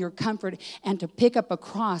lay down your comfort, and to pick up a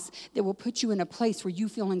cross that will put you in a place where you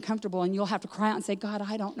feel uncomfortable, and you'll have to cry out and say, God,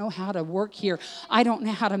 I don't know how to work here. I don't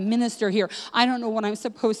know how to minister here. I don't know what I'm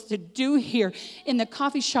supposed to do here. In the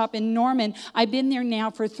coffee shop in Norman, I've been there now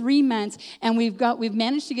for 3 months, and we've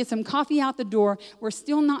managed to get some coffee out the door. We're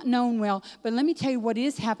still not known well, but let me tell you what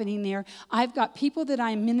is happening there. I've got people that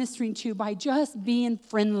I'm ministering to by just being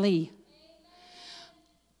friendly.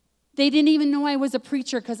 They didn't even know I was a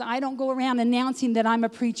preacher because I don't go around announcing that I'm a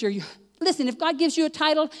preacher. Listen, if God gives you a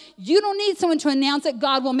title, you don't need someone to announce it.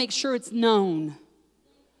 God will make sure it's known.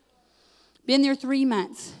 Been there 3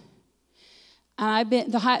 months.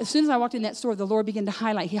 And as soon as I walked in that store, the Lord began to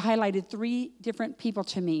highlight. He highlighted 3 different people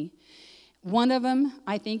to me. One of them,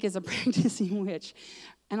 I think, is a practicing witch.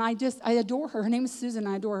 And I adore her. Her name is Susan.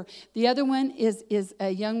 I adore her. The other one is a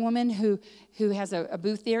young woman who has a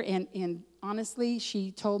booth there. And honestly,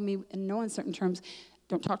 she told me in no uncertain terms,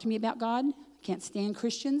 don't talk to me about God. I can't stand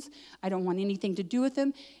Christians. I don't want anything to do with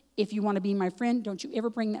them. If you want to be my friend, don't you ever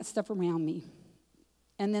bring that stuff around me.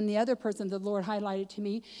 And then the other person the Lord highlighted to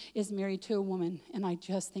me is married to a woman. And I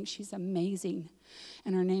just think she's amazing.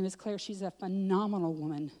 And her name is Claire. She's a phenomenal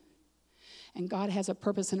woman. And God has a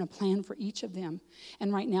purpose and a plan for each of them.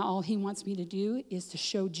 And right now, all he wants me to do is to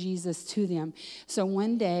show Jesus to them. So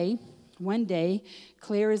one day,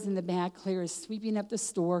 Claire is in the back. Claire is sweeping up the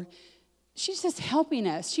store. She's just helping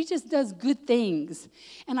us. She just does good things.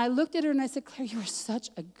 And I looked at her and I said, Claire, you are such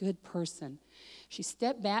a good person. She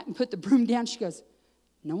stepped back and put the broom down. She goes,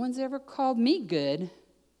 no one's ever called me good.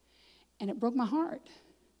 And it broke my heart.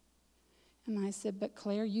 And I said, but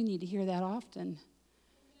Claire, you need to hear that often.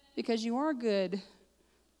 Because you are good,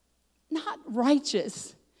 not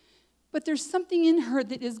righteous, but there's something in her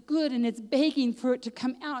that is good and it's begging for it to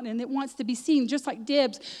come out and it wants to be seen, just like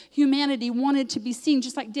Deb's humanity wanted to be seen,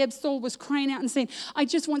 just like Deb's soul was crying out and saying, I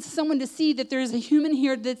just want someone to see that there's a human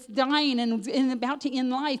here that's dying and about to end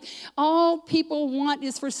life. All people want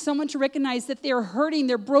is for someone to recognize that they're hurting,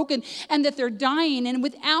 they're broken, and that they're dying, and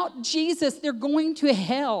without Jesus, they're going to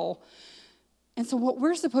hell. And so what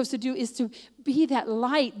we're supposed to do is to be that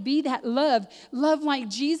light, be that love like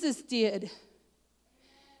Jesus did.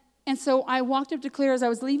 And so I walked up to Claire as I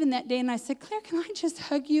was leaving that day, and I said, Claire, can I just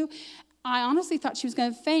hug you? I honestly thought she was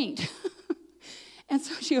going to faint. And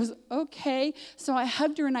so she goes, okay. So I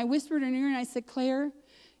hugged her, and I whispered in her ear, and I said, Claire,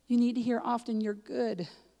 you need to hear often you're good.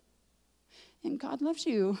 And God loves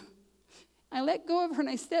you. I let go of her and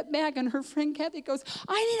I stepped back, and her friend Kathy goes,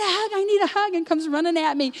 I need a hug, and comes running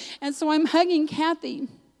at me. And so I'm hugging Kathy.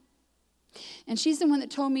 And she's the one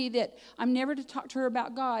that told me that I'm never to talk to her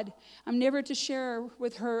about God. I'm never to share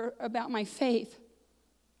with her about my faith.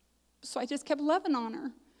 So I just kept loving on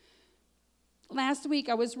her. Last week,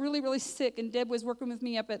 I was really, really sick, and Deb was working with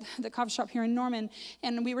me up at the coffee shop here in Norman,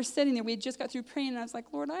 and we were sitting there. We had just got through praying, and I was like,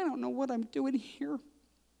 Lord, I don't know what I'm doing here.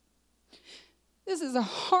 This is a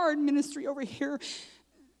hard ministry over here.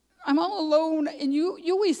 I'm all alone, and you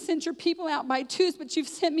always send your people out by twos, but you've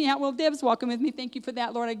sent me out. Well, Deb's walking with me. Thank you for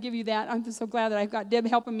that, Lord. I give you that. I'm just so glad that I've got Deb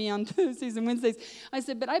helping me on Tuesdays and Wednesdays. I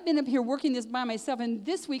said, but I've been up here working this by myself, and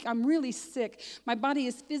this week I'm really sick. My body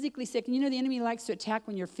is physically sick, and you know the enemy likes to attack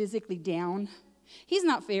when you're physically down. He's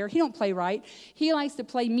not fair. He don't play right. He likes to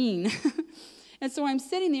play mean. And so I'm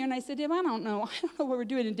sitting there, and I said, Deb, I don't know what we're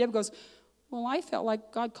doing. And Deb goes, well, I felt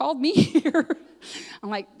like God called me here. I'm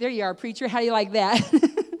like, there you are, preacher. How do you like that?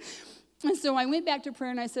 And so I went back to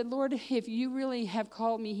prayer, and I said, Lord, if you really have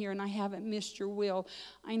called me here and I haven't missed your will,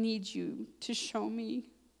 I need you to show me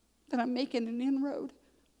that I'm making an inroad.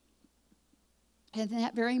 And in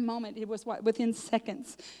that very moment, it was within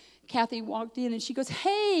seconds, Kathy walked in, and she goes,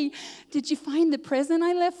 hey, did you find the present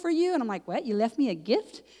I left for you? And I'm like, what, you left me a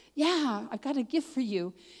gift? Yeah, I've got a gift for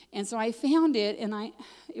you. And so I found it, and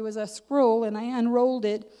it was a scroll, and I unrolled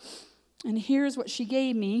it, and here's what she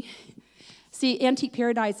gave me. See, Antique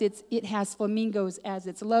Paradise, it has flamingos as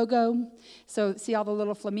its logo. So see all the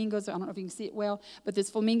little flamingos? I don't know if you can see it well, but there's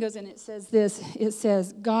flamingos, and it says this. It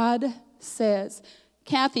says, God says.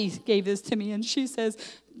 Kathy gave this to me, and she says,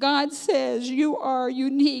 God says you are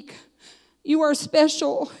unique. You are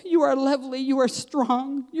special. You are lovely. You are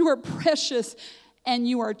strong. You are precious, and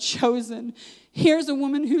you are chosen. Here's a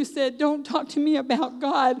woman who said, don't talk to me about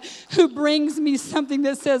God, who brings me something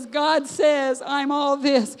that says, God says I'm all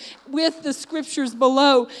this, with the scriptures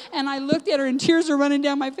below. And I looked at her, and tears are running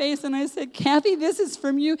down my face, and I said, Kathy, this is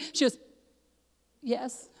from you. She goes,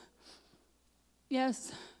 yes,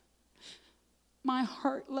 yes, my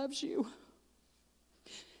heart loves you.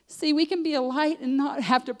 See, we can be a light and not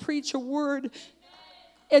have to preach a word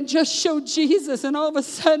and just show Jesus, and all of a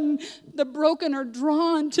sudden, the broken are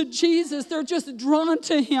drawn to Jesus. They're just drawn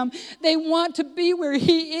to him. They want to be where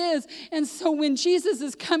he is. And so when Jesus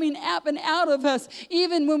is coming up and out of us,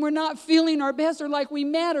 even when we're not feeling our best or like we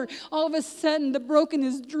matter, all of a sudden, the broken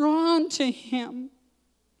is drawn to him.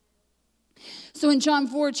 So in John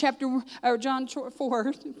 4,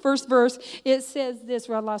 first verse, it says this,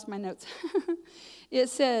 where I lost my notes. It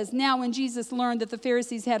says, now when Jesus learned that the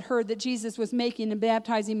Pharisees had heard that Jesus was making and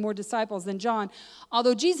baptizing more disciples than John,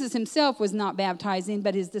 although Jesus himself was not baptizing,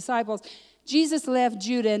 but his disciples, Jesus left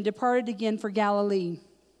Judah and departed again for Galilee.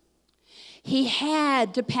 He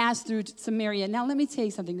had to pass through Samaria. Now let me tell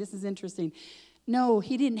you something. This is interesting. No,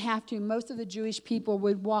 he didn't have to. Most of the Jewish people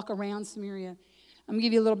would walk around Samaria. I'm going to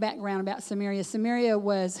give you a little background about Samaria. Samaria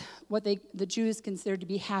was what the Jews considered to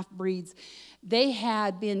be half-breeds. They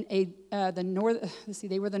had been they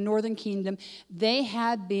were the northern kingdom. They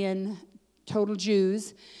had been total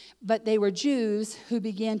Jews, but they were Jews who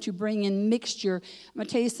began to bring in mixture. I'm going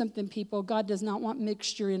to tell you something, people. God does not want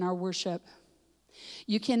mixture in our worship.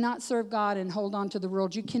 You cannot serve God and hold on to the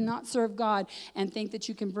world. You cannot serve God and think that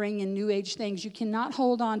you can bring in New Age things. You cannot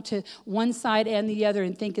hold on to one side and the other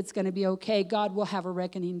and think it's going to be okay. God will have a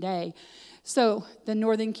reckoning day. So the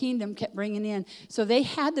northern kingdom kept bringing in. So they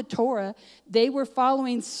had the Torah. They were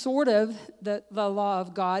following sort of the law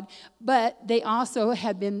of God, but they also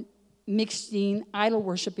had been mixing idol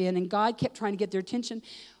worship in, and God kept trying to get their attention.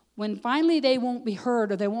 When finally they won't be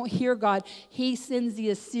heard or they won't hear God, he sends the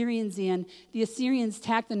Assyrians in. The Assyrians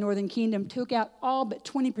attacked the northern kingdom, took out all but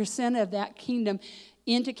 20% of that kingdom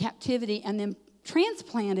into captivity, and then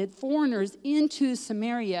transplanted foreigners into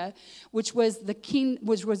Samaria, which was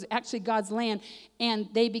actually God's land, and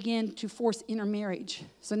they began to force intermarriage.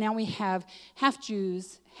 So now we have half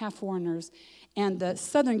Jews, half foreigners, and the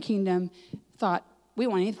southern kingdom thought, we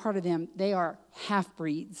don't want any part of them. They are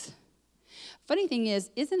half-breeds. Funny thing is,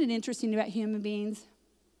 isn't it interesting about human beings?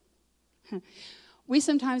 We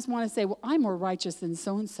sometimes want to say, well, I'm more righteous than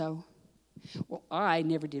so-and-so. Well, I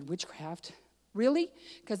never did witchcraft. Really?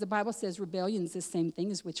 Because the Bible says rebellion is the same thing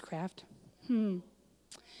as witchcraft.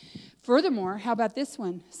 Furthermore, how about this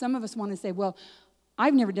one? Some of us want to say, well,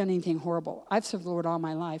 I've never done anything horrible. I've served the Lord all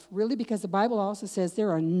my life. Really? Because the Bible also says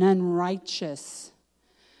there are none righteous.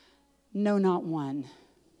 No, not one.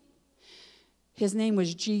 His name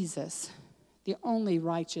was Jesus, the only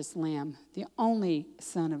righteous Lamb, the only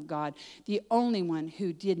Son of God, the only one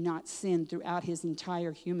who did not sin throughout his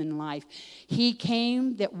entire human life. He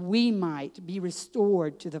came that we might be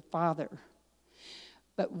restored to the Father.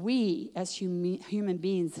 But we, as human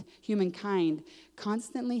beings, humankind,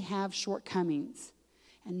 constantly have shortcomings.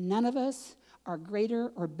 And none of us are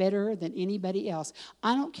greater or better than anybody else.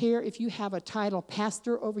 I don't care if you have a title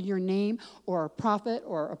pastor over your name or a prophet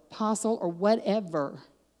or apostle or whatever.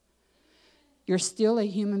 You're still a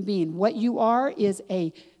human being. What you are is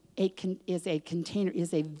a container,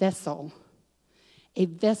 is a vessel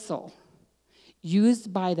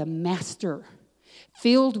used by the master,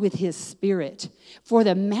 filled with his spirit, for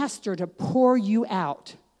the master to pour you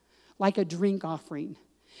out like a drink offering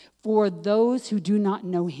for those who do not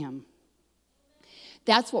know him.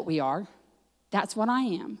 That's what we are. That's what I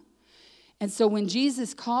am. And so when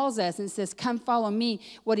Jesus calls us and says, come follow me,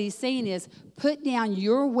 what he's saying is, put down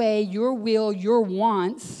your way, your will, your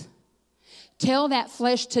wants. Tell that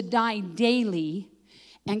flesh to die daily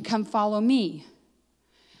and come follow me.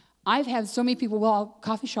 I've had so many people, well,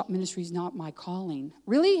 coffee shop ministry is not my calling.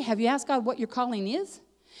 Really? Have you asked God what your calling is?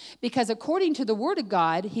 Because according to the Word of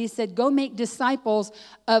God, He said, go make disciples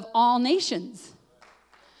of all nations.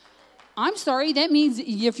 I'm sorry, that means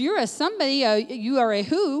if you're a somebody, you are a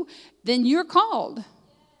who, then you're called.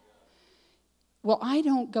 Well, I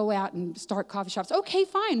don't go out and start coffee shops. Okay,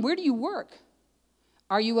 fine. Where do you work?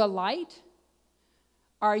 Are you a light?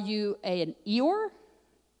 Are you an Eeyore?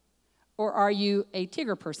 Or are you a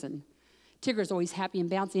Tigger person? Tigger's always happy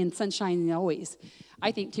and bouncy and sunshine always.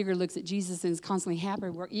 I think Tigger looks at Jesus and is constantly happy,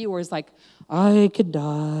 where Eeyore is like, I could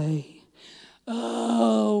die.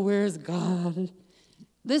 Oh, where's God?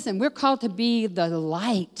 Listen, we're called to be the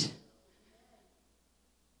light.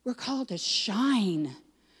 We're called to shine.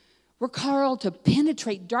 We're called to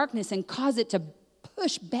penetrate darkness and cause it to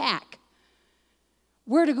push back.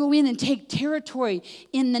 We're to go in and take territory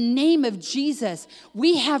in the name of Jesus.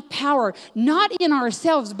 We have power, not in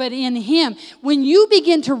ourselves, but in Him. When you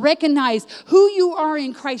begin to recognize who you are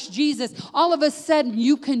in Christ Jesus, all of a sudden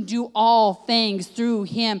you can do all things through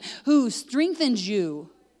Him who strengthens you.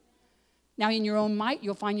 Now, in your own might,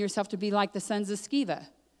 you'll find yourself to be like the sons of Sceva.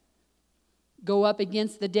 Go up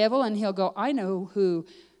against the devil, and he'll go, I know who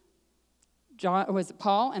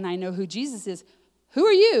Paul, and I know who Jesus is. Who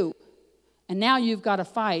are you? And now you've got to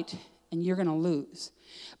fight, and you're going to lose.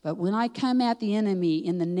 But when I come at the enemy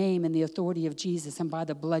in the name and the authority of Jesus and by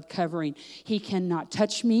the blood covering, he cannot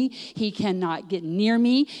touch me. He cannot get near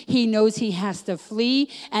me. He knows he has to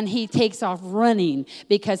flee, and he takes off running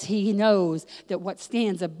because he knows that what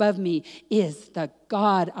stands above me is the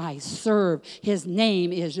God I serve. His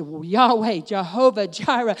name is Yahweh, Jehovah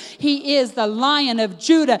Jireh. He is the Lion of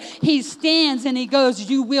Judah. He stands and he goes,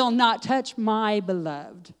 you will not touch my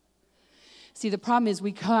beloved. See, the problem is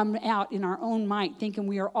we come out in our own might thinking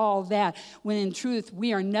we are all that, when in truth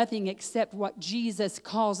we are nothing except what Jesus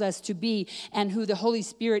calls us to be and who the Holy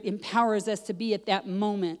Spirit empowers us to be at that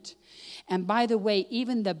moment. And by the way,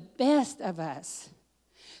 even the best of us,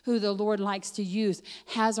 who the Lord likes to use,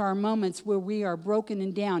 has our moments where we are broken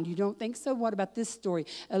and down. You don't think so? What about this story?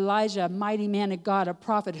 Elijah, a mighty man of God, a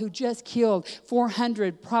prophet who just killed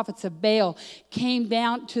 400 prophets of Baal, came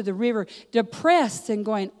down to the river depressed and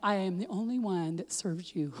going, I am the only one that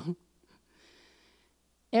serves you.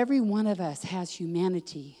 Every one of us has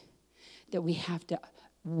humanity that we have to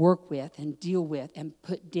work with and deal with and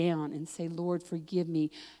put down and say, Lord, forgive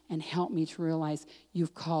me and help me to realize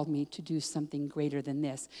you've called me to do something greater than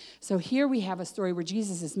this. So here we have a story where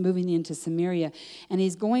Jesus is moving into Samaria, and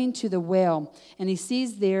he's going to the well, and he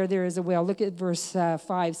sees there is a well. Look at verse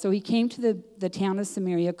 5. So he came to the town of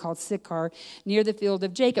Samaria called Sychar, near the field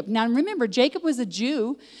of Jacob. Now remember, Jacob was a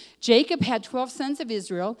Jew. Jacob had 12 sons of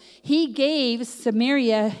Israel. He gave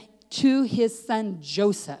Samaria to his son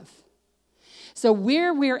Joseph. So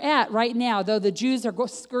where we're at right now, though the Jews are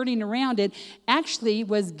skirting around it, actually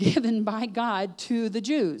was given by God to the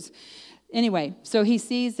Jews. Anyway, so he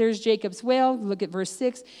sees there's Jacob's well. Look at verse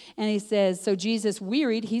 6. And he says, so Jesus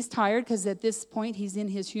wearied. He's tired because at this point he's in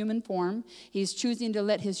his human form. He's choosing to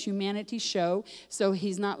let his humanity show. So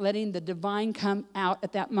he's not letting the divine come out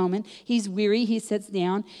at that moment. He's weary. He sits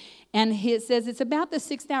down. And it says it's about the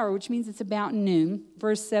 6th hour, which means it's about noon.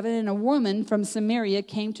 Verse 7, and a woman from Samaria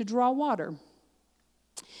came to draw water.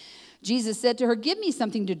 Jesus said to her, give me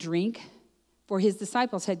something to drink, for his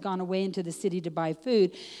disciples had gone away into the city to buy food.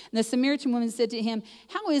 And the Samaritan woman said to him,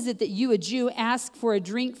 how is it that you, a Jew, ask for a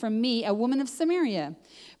drink from me, a woman of Samaria?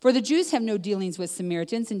 For the Jews have no dealings with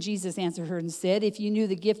Samaritans. And Jesus answered her and said, if you knew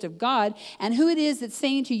the gift of God and who it is that's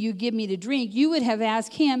saying to you, give me to drink, you would have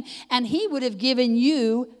asked him, and he would have given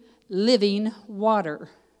you living water.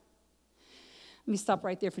 Let me stop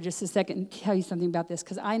right there for just a second and tell you something about this,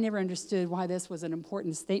 because I never understood why this was an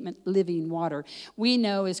important statement, living water. We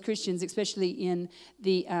know as Christians, especially in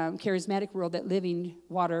the charismatic world, that living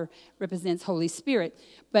water represents Holy Spirit.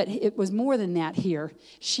 But it was more than that here.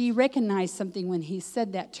 She recognized something when he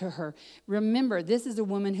said that to her. Remember, this is a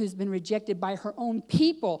woman who's been rejected by her own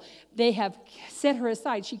people. They have set her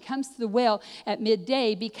aside. She comes to the well at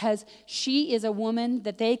midday because she is a woman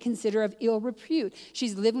that they consider of ill repute.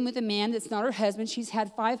 She's living with a man that's not her husband. She's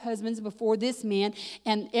had 5 husbands before this man,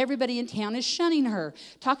 and everybody in town is shunning her.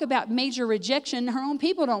 Talk about major rejection. Her own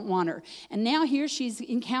people don't want her. And now here she's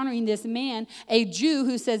encountering this man, a Jew,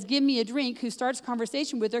 who says, give me a drink, who starts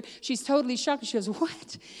conversation with her. She's totally shocked. She goes,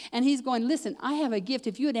 what? And he's going, listen, I have a gift.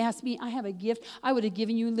 If you had asked me, I have a gift, I would have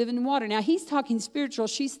given you living water. Now, he's talking spiritual.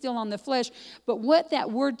 She's still on the flesh. But what that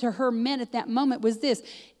word to her meant at that moment was this.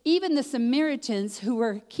 Even the Samaritans who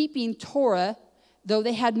were keeping Torah, though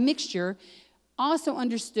they had mixture, also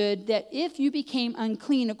understood that if you became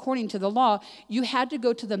unclean according to the law, you had to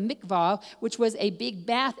go to the mikvah, which was a big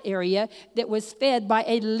bath area that was fed by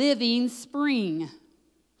a living spring.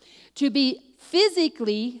 To be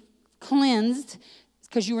physically cleansed,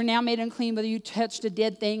 because you were now made unclean, whether you touched a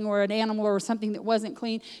dead thing or an animal or something that wasn't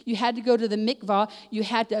clean, you had to go to the mikvah. You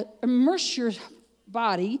had to immerse your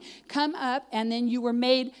body, come up, and then you were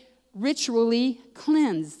made ritually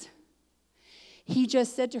cleansed. He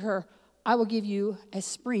just said to her, I will give you a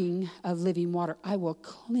spring of living water. I will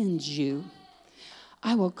cleanse you.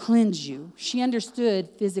 I will cleanse you. She understood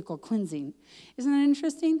physical cleansing. Isn't that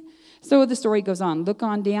interesting? So the story goes on. Look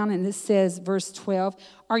on down, and it says, verse 12,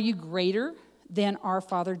 are you greater than our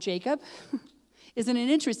father Jacob? Isn't it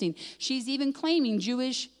interesting? She's even claiming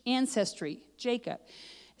Jewish ancestry, Jacob.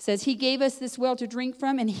 It says, he gave us this well to drink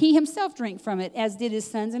from, and he himself drank from it, as did his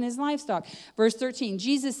sons and his livestock. Verse 13,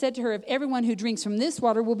 Jesus said to her, if everyone who drinks from this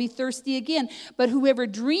water will be thirsty again, but whoever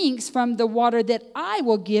drinks from the water that I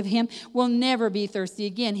will give him will never be thirsty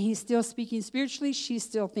again. He's still speaking spiritually. She's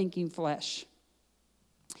still thinking flesh.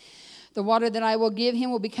 The water that I will give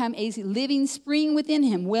him will become a living spring within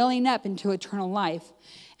him, welling up into eternal life.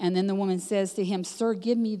 And then the woman says to him, sir,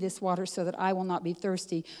 give me this water so that I will not be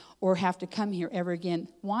thirsty or have to come here ever again.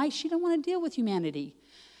 Why? She don't want to deal with humanity.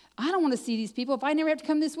 I don't want to see these people. If I never have to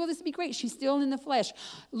come this way, this would be great. She's still in the flesh.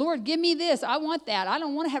 Lord, give me this. I want that. I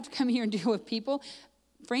don't want to have to come here and deal with people.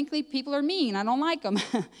 Frankly, people are mean. I don't like them.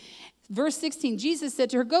 Verse 16, Jesus said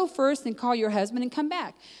to her, go first and call your husband and come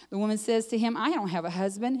back. The woman says to him, I don't have a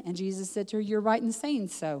husband. And Jesus said to her, you're right in saying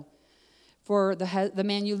so. For the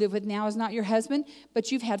man you live with now is not your husband,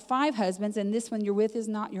 but you've had 5 husbands, and this one you're with is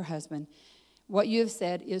not your husband. What you have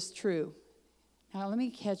said is true. Now, let me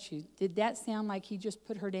catch you. Did that sound like he just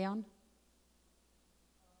put her down?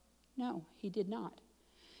 No, he did not.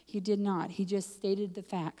 He did not. He just stated the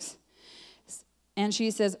facts. And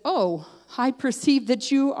she says, oh, I perceive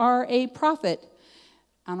that you are a prophet.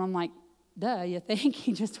 And I'm like, duh, you think?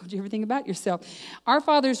 He just told you everything about yourself. Our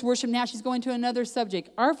fathers worshiped, now she's going to another subject.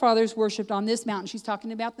 Our fathers worshiped on this mountain. She's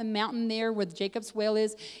talking about the mountain there where Jacob's well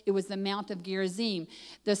is. It was the Mount of Gerizim.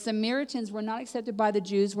 The Samaritans were not accepted by the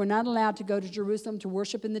Jews, were not allowed to go to Jerusalem to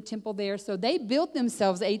worship in the temple there. So they built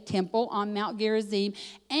themselves a temple on Mount Gerizim,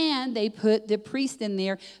 and they put the priest in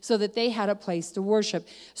there so that they had a place to worship.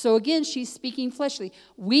 So again, she's speaking fleshly.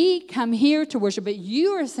 We come here to worship, but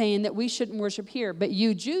you are saying that we shouldn't worship here. But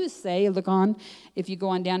you Jews say, look on, if you go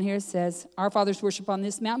on down here, it says, our fathers worship on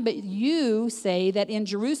this mountain, but you say that in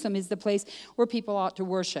Jerusalem is the place where people ought to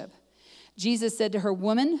worship. Jesus said to her,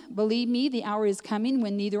 woman, believe me, the hour is coming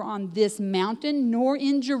when neither on this mountain nor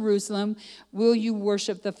in Jerusalem will you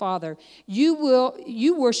worship the Father.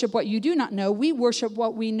 You worship what you do not know. We worship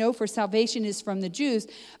what we know, for salvation is from the Jews.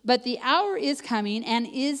 But the hour is coming and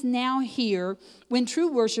is now here when true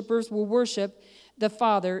worshipers will worship the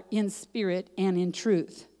Father in spirit and in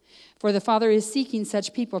truth. For the Father is seeking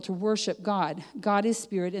such people to worship God. God is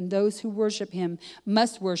spirit, and those who worship him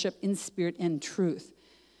must worship in spirit and truth.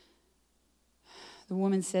 The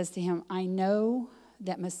woman says to him, I know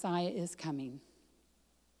that Messiah is coming.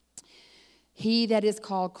 He that is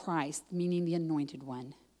called Christ, meaning the anointed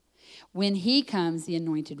one. When he comes, the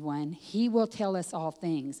anointed one, he will tell us all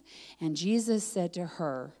things. And Jesus said to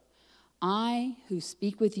her, I who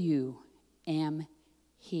speak with you am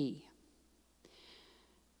he.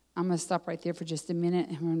 I'm going to stop right there for just a minute,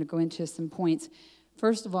 and we're going to go into some points.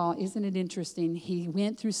 First of all, isn't it interesting? He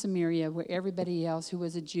went through Samaria where everybody else who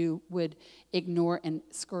was a Jew would ignore and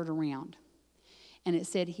skirt around. And it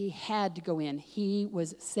said he had to go in. He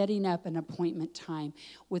was setting up an appointment time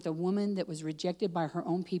with a woman that was rejected by her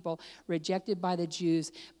own people, rejected by the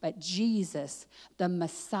Jews. But Jesus, the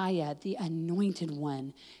Messiah, the anointed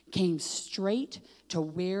one, came straight to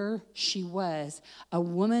where she was, a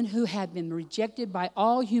woman who had been rejected by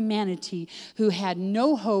all humanity, who had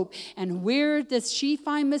no hope. And where does she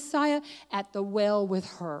find Messiah? At the well with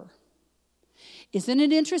her. Isn't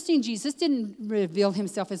it interesting? Jesus didn't reveal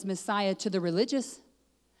himself as Messiah to the religious.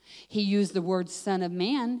 He used the word Son of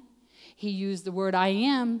Man. He used the word I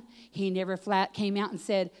am. He never flat came out and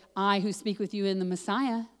said, I who speak with you in the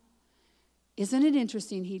Messiah. Isn't it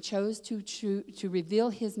interesting? He chose to reveal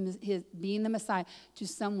his being the Messiah to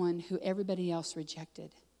someone who everybody else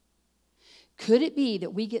rejected. Could it be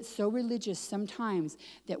that we get so religious sometimes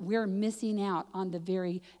that we're missing out on the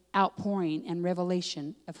very outpouring and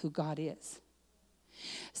revelation of who God is?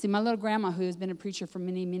 See, my little grandma, who has been a preacher for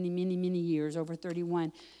many, many, many, many years, over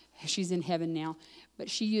 31, she's in heaven now. But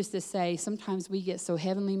she used to say, sometimes we get so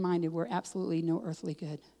heavenly minded, we're absolutely no earthly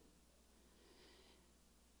good.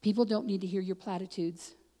 People don't need to hear your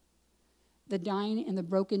platitudes. The dying and the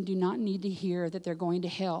broken do not need to hear that they're going to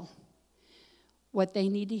hell. What they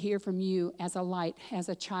need to hear from you as a light, as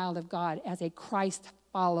a child of God, as a Christ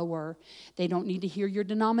follower. They don't need to hear your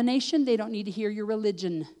denomination. They don't need to hear your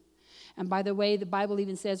religion. And by the way, the Bible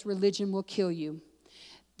even says religion will kill you.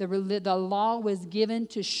 The law was given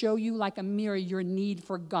to show you like a mirror your need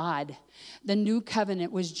for God. The new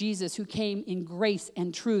covenant was Jesus, who came in grace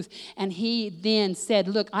and truth. And he then said,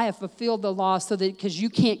 look, I have fulfilled the law so that because you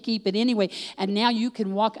can't keep it anyway. And now you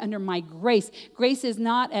can walk under my grace. Grace is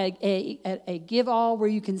not a give all where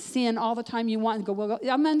you can sin all the time you want and go, well,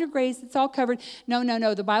 I'm under grace. It's all covered.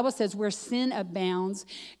 No. The Bible says where sin abounds,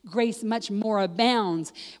 grace much more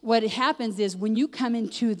abounds. What happens is when you come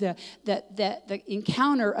into the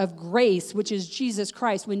encounter of grace, which is Jesus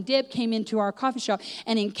Christ, when Deb came into our coffee shop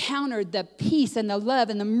and encountered the peace and the love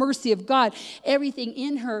and the mercy of God, everything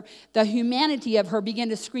in her, the humanity of her began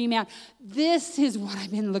to scream out, this is what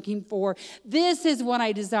I've been looking for. This is what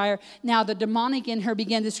I desire. Now the demonic in her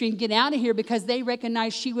began to scream, get out of here, because they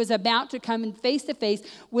recognized she was about to come in face to face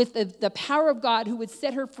with the power of God who would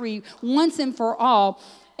set her free once and for all.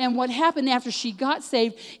 And what happened after she got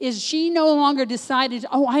saved is she no longer decided,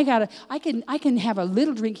 oh, I can have a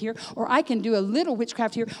little drink here, or I can do a little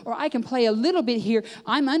witchcraft here, or I can play a little bit here.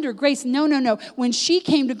 I'm under grace. No. When she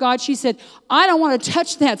came to God, she said, I don't want to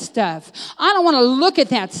touch that stuff. I don't want to look at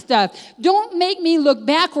that stuff. Don't make me look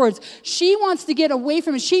backwards. She wants to get away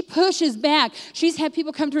from it. She pushes back. She's had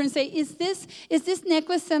people come to her and say, is this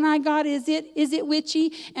necklace that I got, is it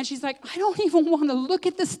witchy? And she's like, I don't even want to look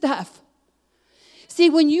at the stuff. See,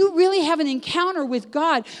 when you really have an encounter with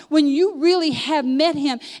God, when you really have met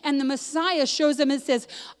him and the Messiah shows them and says,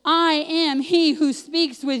 I am he who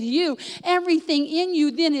speaks with you, everything in you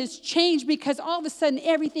then is changed, because all of a sudden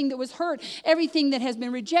everything that was hurt, everything that has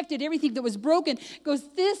been rejected, everything that was broken goes,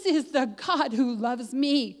 this is the God who loves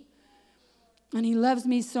me. And he loves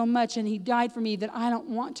me so much, and he died for me, that I don't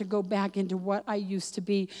want to go back into what I used to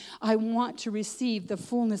be. I want to receive the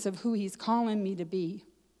fullness of who he's calling me to be.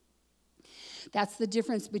 That's the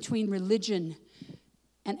difference between religion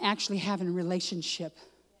and actually having a relationship.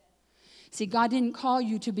 See, God didn't call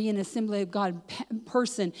you to be an Assembly of God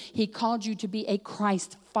person. He called you to be a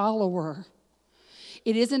Christ follower.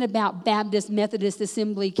 It isn't about Baptist, Methodist,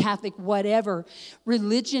 Assembly, Catholic, whatever.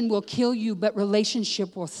 Religion will kill you, but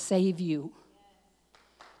relationship will save you.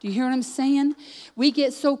 Do you hear what I'm saying? We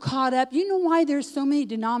get so caught up. You know why there's so many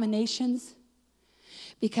denominations?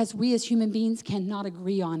 Because we as human beings cannot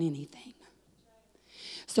agree on anything.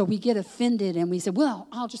 So we get offended and we say, well,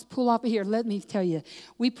 I'll just pull off of here. Let me tell you,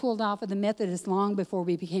 we pulled off of the Methodists long before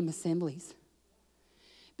we became Assemblies.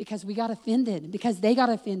 Because we got offended, because they got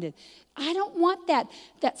offended. I don't want that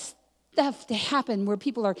stuff to happen where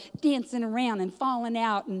people are dancing around and falling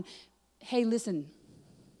out. And hey, listen,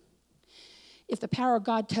 if the power of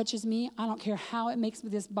God touches me, I don't care how it makes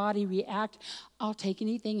this body react. I'll take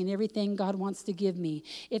anything and everything God wants to give me.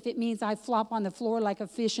 If it means I flop on the floor like a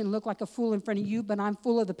fish and look like a fool in front of you, but I'm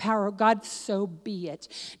full of the power of God, so be it.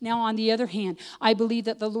 Now, on the other hand, I believe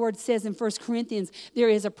that the Lord says in 1 Corinthians, there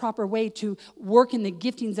is a proper way to work in the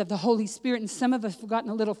giftings of the Holy Spirit. And some of us have gotten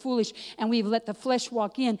a little foolish and we've let the flesh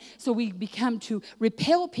walk in. So we become to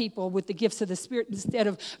repel people with the gifts of the Spirit instead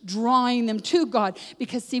of drawing them to God.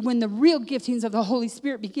 Because see, when the real giftings of the Holy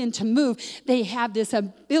Spirit begin to move, they have this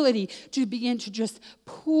ability to begin to just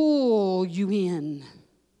pull you in.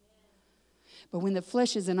 But when the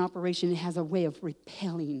flesh is in operation, it has a way of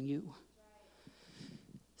repelling you.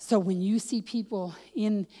 So when you see people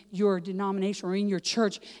in your denomination or in your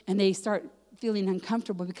church and they start feeling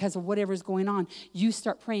uncomfortable because of whatever's going on, you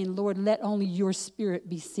start praying, Lord, let only your Spirit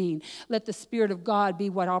be seen. Let the Spirit of God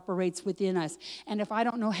be what operates within us. And if I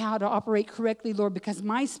don't know how to operate correctly, Lord, because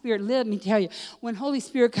my spirit, let me tell you, when Holy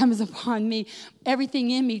Spirit comes upon me,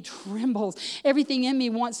 everything in me trembles. Everything in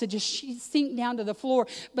me wants to just sink down to the floor.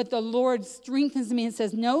 But the Lord strengthens me and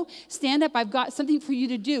says, no, stand up. I've got something for you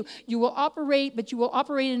to do. You will operate, but you will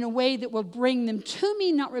operate in a way that will bring them to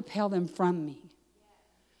me, not repel them from me.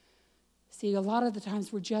 See, a lot of the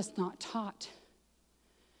times we're just not taught,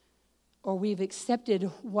 or we've accepted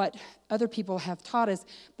what other people have taught us,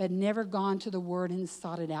 but never gone to the Word and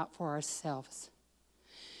sought it out for ourselves.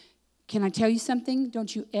 Can I tell you something?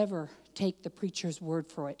 Don't you ever take the preacher's word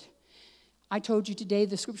for it. I told you today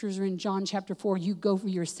the scriptures are in John chapter 4. You go for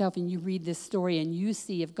yourself and you read this story and you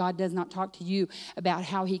see if God does not talk to you about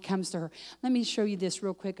how he comes to her. Let me show you this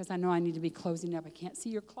real quick because I know I need to be closing up. I can't see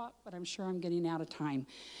your clock, but I'm sure I'm getting out of time.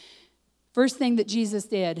 First thing that Jesus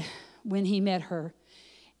did when he met her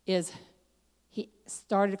is he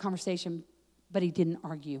started a conversation, but he didn't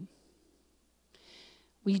argue.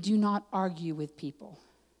 We do not argue with people.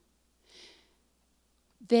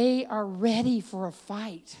 They are ready for a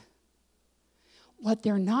fight. What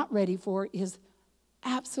they're not ready for is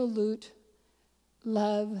absolute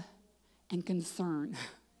love and concern.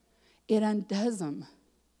 It undoes them.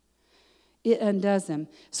 It undoes them.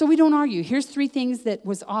 So we don't argue. Here's 3 things that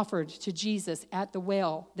was offered to Jesus at the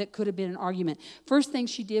well that could have been an argument. First thing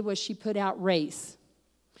she did was she put out race.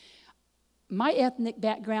 My ethnic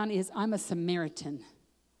background is I'm a Samaritan.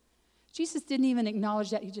 Jesus didn't even acknowledge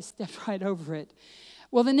that. He just stepped right over it.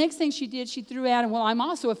 Well, the next thing she did, she threw out, and well, I'm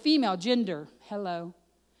also a female, gender. Hello.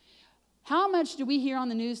 How much do we hear on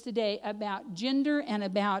the news today about gender and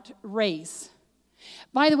about race?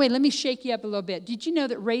 By the way, let me shake you up a little bit. Did you know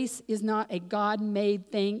that race is not a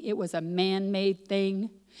God-made thing? It was a man-made thing.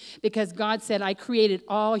 Because God said, I created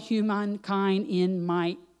all humankind in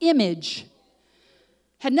my image.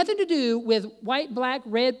 Had nothing to do with white, black,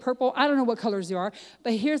 red, purple. I don't know what colors there are.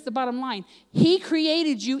 But here's the bottom line. He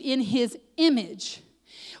created you in his image.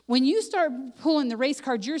 When you start pulling the race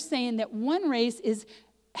card, you're saying that one race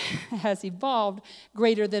has evolved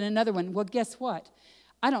greater than another one. Well, guess what?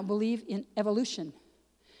 I don't believe in evolution.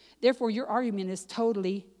 Therefore, your argument is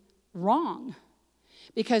totally wrong.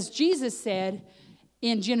 Because Jesus said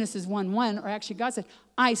in Genesis 1:1, or actually God said,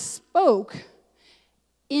 I spoke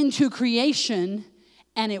into creation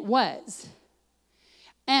and it was.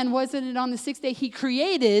 And wasn't it on the 6th day he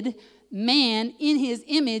created man in his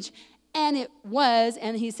image and it was,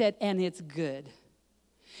 and he said, and it's good.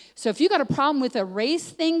 So if you got a problem with a race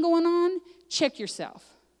thing going on, check yourself.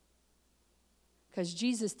 Because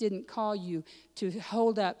Jesus didn't call you to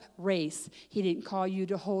hold up race. He didn't call you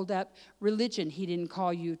to hold up religion. He didn't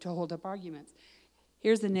call you to hold up arguments.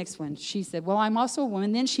 Here's the next one. She said, well, I'm also a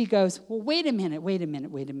woman. Then she goes, well, wait a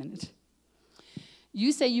minute.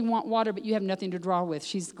 You say you want water, but you have nothing to draw with.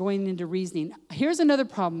 She's going into reasoning. Here's another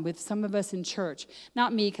problem with some of us in church.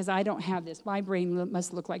 Not me, because I don't have this. My brain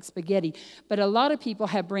must look like spaghetti. But a lot of people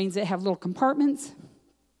have brains that have little compartments.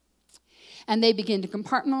 And they begin to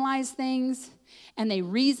compartmentalize things. And they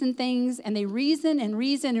reason things, and they reason and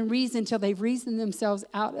reason and reason until they've reasoned themselves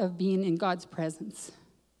out of being in God's presence.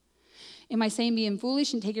 Am I saying being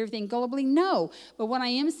foolish and take everything gullibly? No. But what I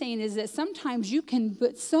am saying is that sometimes you can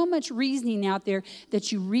put so much reasoning out there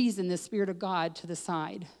that you reason the Spirit of God to the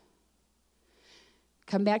side.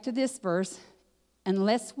 Come back to this verse.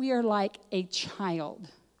 Unless we are like a child,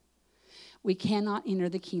 we cannot enter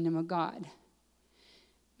the kingdom of God.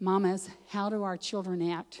 Mamas, how do our children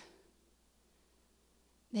act?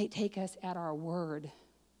 They take us at our word.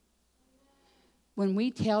 When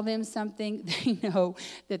we tell them something, they know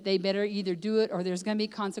that they better either do it or there's going to be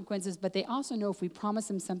consequences, but they also know if we promise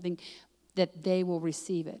them something that they will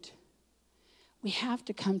receive it. We have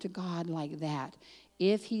to come to God like that.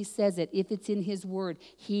 If he says it, if it's in his word,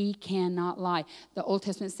 he cannot lie. The Old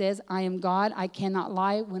Testament says, I am God, I cannot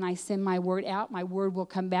lie. When I send my word out, my word will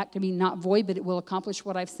come back to me not void, but it will accomplish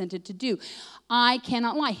what I've sent it to do. I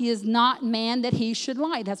cannot lie. He is not man that he should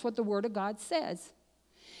lie. That's what the word of God says.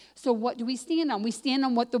 So what do we stand on? We stand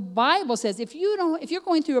on what the Bible says. If you're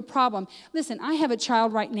going through a problem, listen, I have a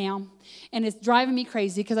child right now, and it's driving me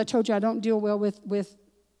crazy because I told you I don't deal well with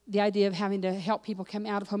the idea of having to help people come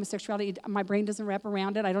out of homosexuality. My brain doesn't wrap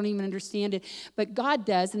around it. I don't even understand it. But God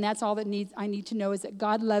does, and that's all that I need to know is that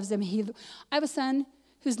God loves him. I have a son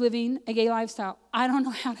who's living a gay lifestyle. I don't know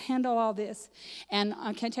how to handle all this. And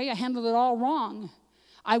I can tell you, I handled it all wrong.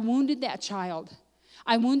 I wounded that child.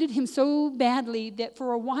 I wounded him so badly that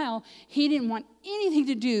for a while, he didn't want anything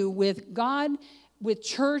to do with God, with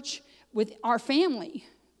church, with our family.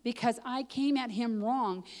 Because I came at him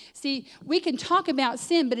wrong. See, we can talk about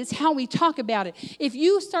sin, but it's how we talk about it. If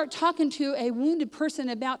you start talking to a wounded person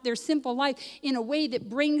about their sinful life in a way that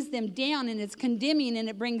brings them down and it's condemning and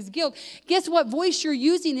it brings guilt, guess what voice you're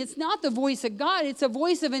using? It's not the voice of God. It's a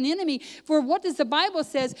voice of an enemy. For what does the Bible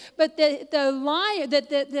says? But the liar,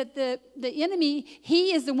 the enemy,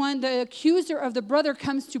 he is the one, the accuser of the brother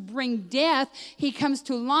comes to bring death. He comes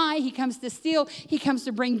to lie. He comes to steal. He comes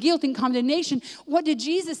to bring guilt and condemnation. What did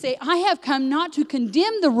Jesus say? I have come not to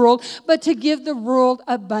condemn the world, but to give the world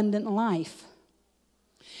abundant life.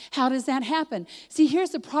 How does that happen? See,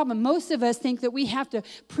 here's the problem. Most of us think that we have to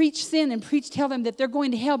preach sin and tell them that they're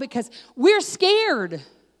going to hell because we're scared.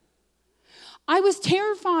 I was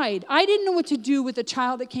terrified. I didn't know what to do with a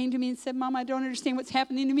child that came to me and said, Mom, I don't understand what's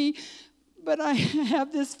happening to me, but I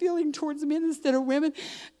have this feeling towards men instead of women.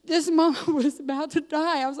 This mom was about to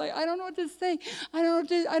die. I was like, I don't know what to say. I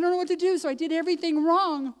don't know what to do. So I did everything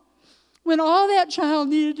wrong. When all that child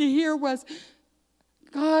needed to hear was,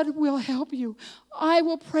 God will help you. I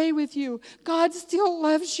will pray with you. God still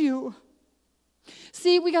loves you.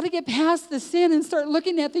 See, we got to get past the sin and start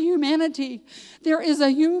looking at the humanity. There is a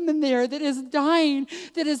human there that is dying,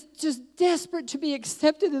 that is just desperate to be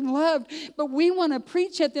accepted and loved. But we want to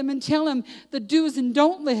preach at them and tell them the do's and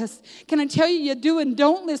don't list. Can I tell you, your do and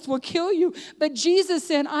don't list will kill you. But Jesus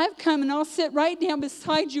said, I've come and I'll sit right down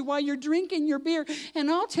beside you while you're drinking your beer, and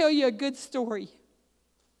I'll tell you a good story.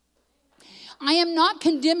 I am not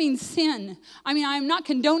condemning sin. I am not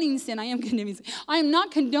condoning sin. I am condemning sin. I am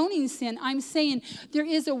not condoning sin. I'm saying there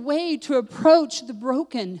is a way to approach the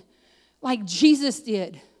broken like Jesus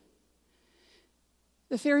did.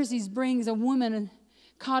 The Pharisees brings a woman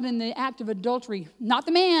caught in the act of adultery. Not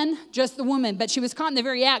the man, just the woman. But she was caught in the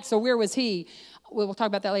very act, so where was he? We'll talk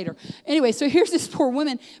about that later. Anyway, so here's this poor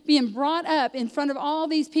woman being brought up in front of all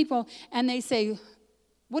these people, and they say,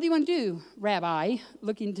 what do you want to do, Rabbi?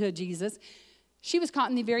 Looking to Jesus. She was caught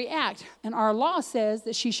in the very act, and our law says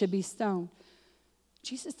that she should be stoned.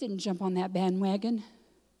 Jesus didn't jump on that bandwagon.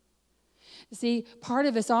 See, part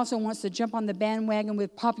of us also wants to jump on the bandwagon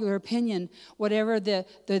with popular opinion. Whatever the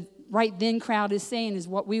right then crowd is saying is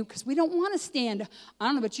what because we don't want to stand. I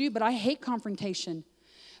don't know about you, but I hate confrontation.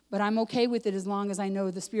 But I'm okay with it as long as I know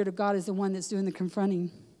the Spirit of God is the one that's doing the confronting.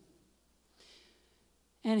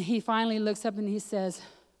 And he finally looks up and he says,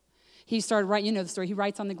 he started writing, you know the story. He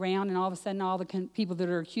writes on the ground, and all of a sudden, all the people that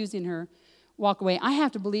are accusing her walk away. I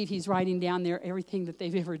have to believe he's writing down there everything that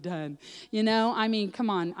they've ever done. You know, come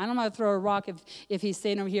on. I don't know how to throw a rock if he's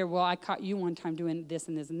saying over here, well, I caught you one time doing this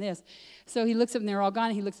and this and this. So he looks up, and they're all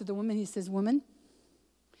gone. He looks at the woman. He says, woman,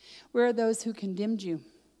 where are those who condemned you?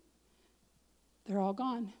 They're all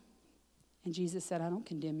gone. And Jesus said, I don't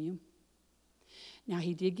condemn you. Now,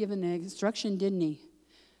 he did give an instruction, didn't he?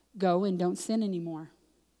 Go and don't sin anymore.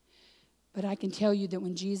 But I can tell you that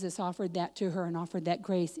when Jesus offered that to her and offered that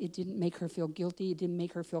grace, it didn't make her feel guilty. It didn't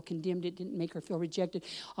make her feel condemned. It didn't make her feel rejected.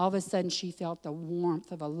 All of a sudden, she felt the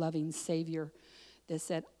warmth of a loving Savior that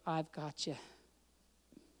said, I've got you.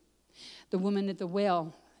 The woman at the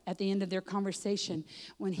well, at the end of their conversation,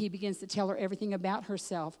 when he begins to tell her everything about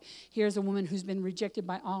herself, here's a woman who's been rejected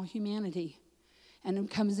by all humanity. And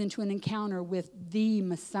comes into an encounter with the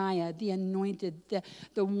Messiah, the anointed,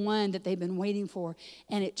 the one that they've been waiting for.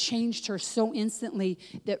 And it changed her so instantly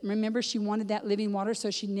that, remember, she wanted that living water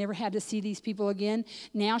so she never had to see these people again.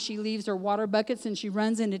 Now she leaves her water buckets and she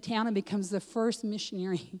runs into town and becomes the first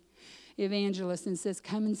missionary evangelist and says,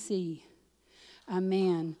 come and see a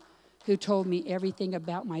man who told me everything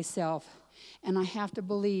about myself. And I have to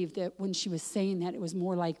believe that when she was saying that, it was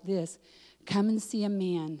more like this. Come and see a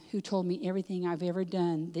man who told me everything I've ever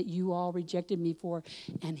done that you all rejected me for,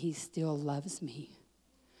 and he still loves me.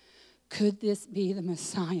 Could this be the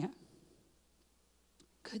Messiah?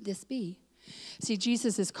 Could this be? See,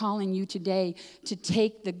 Jesus is calling you today to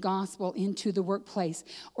take the gospel into the workplace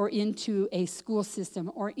or into a school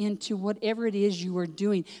system or into whatever it is you are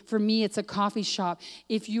doing. For me, it's a coffee shop.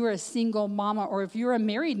 If you're a single mama or if you're a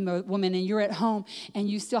married woman and you're at home and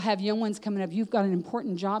you still have young ones coming up, you've got an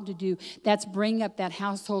important job to do. That's bring up that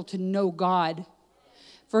household to know God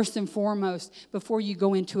first and foremost before you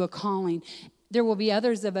go into a calling. There will be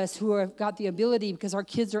others of us who have got the ability, because our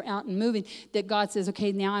kids are out and moving, that God says,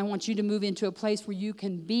 okay, now I want you to move into a place where you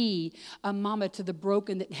can be a mama to the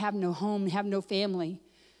broken that have no home, have no family.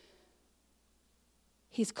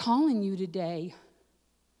 He's calling you today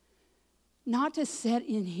not to sit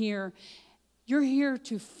in here. You're here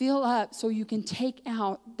to fill up so you can take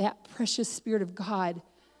out that precious Spirit of God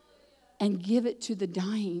and give it to the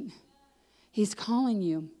dying. He's calling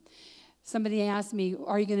you. Somebody asked me,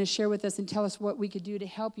 are you going to share with us and tell us what we could do to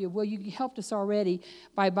help you? Well, you helped us already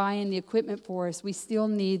by buying the equipment for us. We still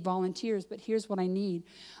need volunteers, but here's what I need.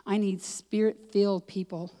 I need Spirit-filled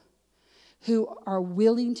people who are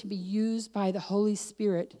willing to be used by the Holy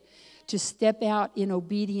Spirit to step out in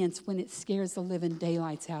obedience when it scares the living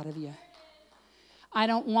daylights out of you. I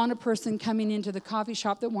don't want a person coming into the coffee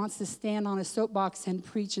shop that wants to stand on a soapbox and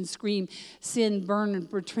preach and scream, sin, burn, and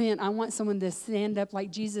repent. I want someone to stand up like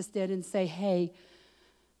Jesus did and say, hey,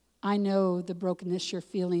 I know the brokenness you're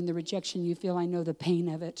feeling, the rejection you feel. I know the pain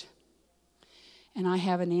of it. And I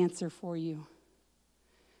have an answer for you.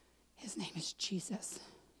 His name is Jesus.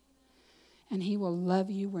 And he will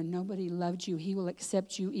love you where nobody loved you. He will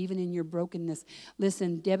accept you even in your brokenness.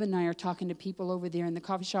 Listen, Deb and I are talking to people over there in the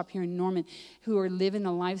coffee shop here in Norman who are living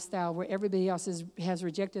a lifestyle where everybody else has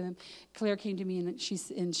rejected them. Claire came to me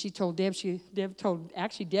and she told Deb, Deb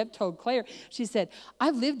told Claire, she said,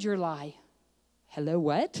 I've lived your lie. Hello,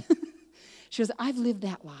 what? She goes, I've lived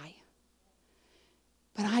that lie.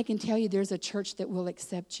 But I can tell you there's a church that will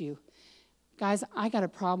accept you. Guys, I got a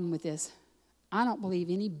problem with this. I don't believe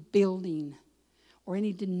any building or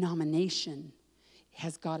any denomination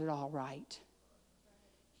has got it all right.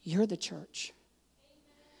 You're the church.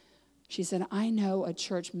 She said, I know a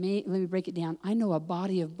church, let me break it down. I know a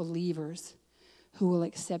body of believers who will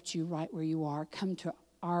accept you right where you are. Come to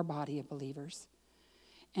our body of believers.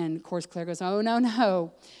 And, of course, Claire goes, oh,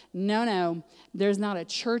 no. There's not a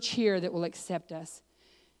church here that will accept us.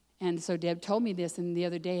 And so Deb told me this, and the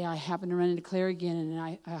other day I happened to run into Claire again, and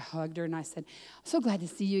I hugged her, and I said, I'm so glad to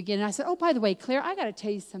see you again. And I said, oh, by the way, Claire, I got to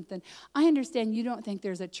tell you something. I understand you don't think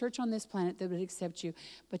there's a church on this planet that would accept you,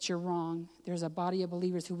 but you're wrong. There's a body of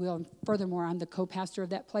believers who will, and furthermore, I'm the co-pastor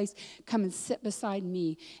of that place. Come and sit beside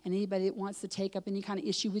me, and anybody that wants to take up any kind of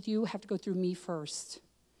issue with you have to go through me first.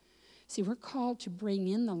 See, we're called to bring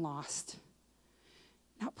in the lost,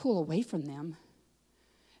 not pull away from them,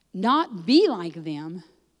 not be like them,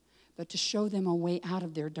 but to show them a way out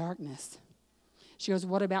of their darkness. She goes,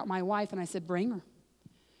 what about my wife? And I said, bring her.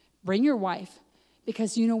 Bring your wife.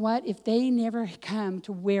 Because you know what? If they never come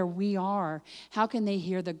to where we are, how can they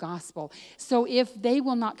hear the gospel? So if they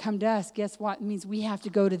will not come to us, guess what? It means we have to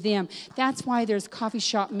go to them. That's why there's coffee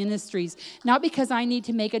shop ministries. Not because I need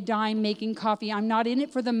to make a dime making coffee. I'm not in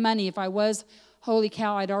it for the money. If I was, holy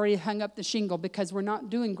cow, I'd already hung up the shingle, because we're not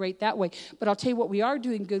doing great that way. But I'll tell you what we are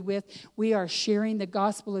doing good with. We are sharing the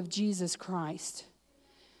gospel of Jesus Christ.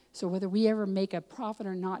 So whether we ever make a profit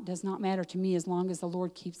or not does not matter to me, as long as the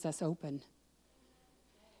Lord keeps us open.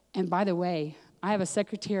 And by the way, I have a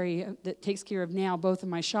secretary that takes care of now both of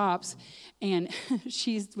my shops, and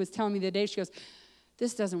she was telling me the other day, she goes,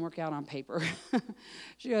 this doesn't work out on paper.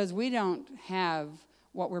 She goes, we don't have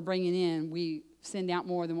what we're bringing in. We send out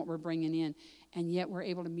more than what we're bringing in. And yet we're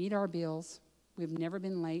able to meet our bills. We've never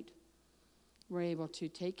been late. We're able to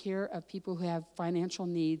take care of people who have financial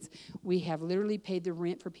needs. We have literally paid the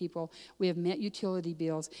rent for people. We have met utility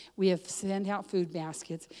bills. We have sent out food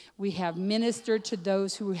baskets. We have ministered to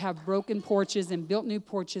those who have broken porches and built new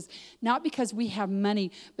porches, not because we have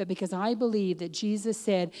money, but because I believe that Jesus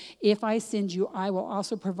said, if I send you, I will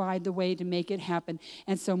also provide the way to make it happen.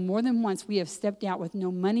 And so more than once, we have stepped out with no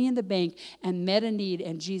money in the bank and met a need,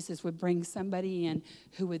 and Jesus would bring somebody in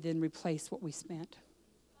who would then replace what we spent.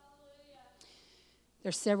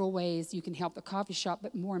 There's several ways you can help the coffee shop,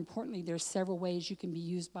 but more importantly, there's several ways you can be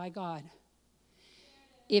used by God.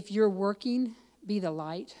 If you're working, be the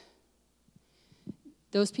light.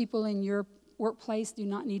 Those people in your workplace do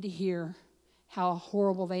not need to hear how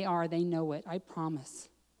horrible they are. They know it, I promise.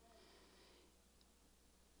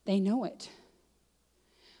 They know it.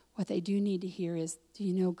 What they do need to hear is, do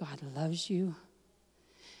you know God loves you?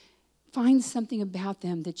 Find something about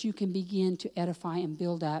them that you can begin to edify and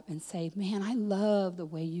build up and say, man, I love the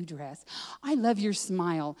way you dress. I love your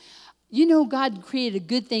smile. You know God created a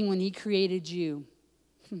good thing when he created you.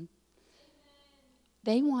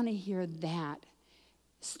 They want to hear that.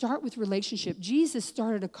 Start with relationship. Jesus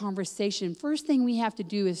started a conversation. First thing we have to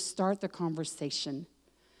do is start the conversation.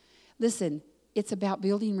 Listen, it's about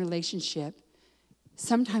building relationship.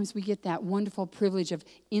 Sometimes we get that wonderful privilege of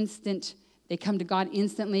instant. They come to God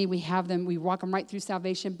instantly. We have them. We walk them right through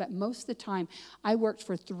salvation. But most of the time, I worked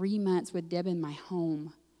for 3 months with Deb in my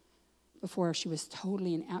home before she was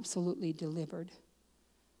totally and absolutely delivered.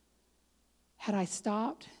 Had I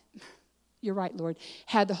stopped, you're right, Lord,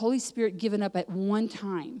 had the Holy Spirit given up at one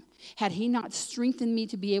time, had he not strengthened me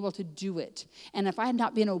to be able to do it, and if I had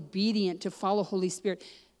not been obedient to follow Holy Spirit,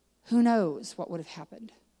 who knows what would have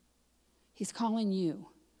happened? He's calling you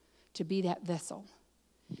to be that vessel.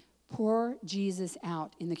 Pour Jesus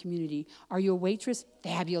out in the community. Are you a waitress?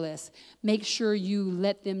 Fabulous. Make sure you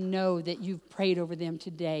let them know that you've prayed over them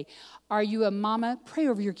today. Are you a mama? Pray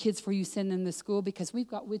over your kids before you send them to school, because we've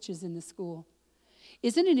got witches in the school.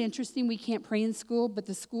 Isn't it interesting we can't pray in school, but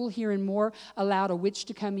the school here in Moore allowed a witch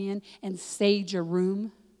to come in and sage a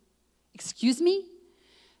room? Excuse me?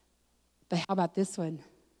 But how about this one?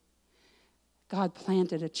 God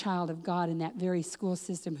planted a child of God in that very school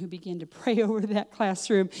system who began to pray over that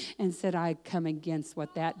classroom and said, I come against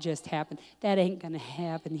what that just happened. That ain't going to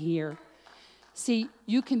happen here. See,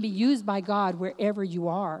 you can be used by God wherever you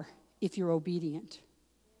are if you're obedient.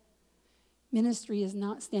 Ministry is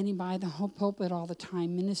not standing by the whole pulpit all the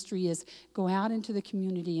time. Ministry is go out into the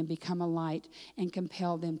community and become a light and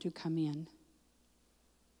compel them to come in.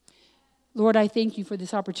 Lord, I thank you for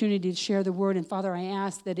this opportunity to share the word. And Father, I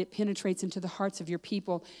ask that it penetrates into the hearts of your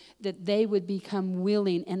people, that they would become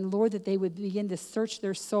willing. And Lord, that they would begin to search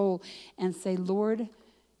their soul and say, Lord,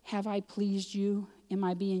 have I pleased you? Am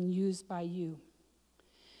I being used by you?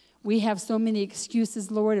 We have so many excuses,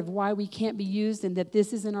 Lord, of why we can't be used and that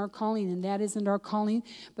this isn't our calling and that isn't our calling.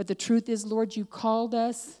 But the truth is, Lord, you called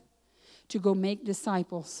us to go make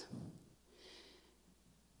disciples.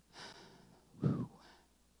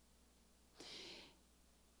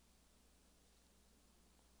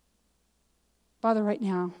 Father, right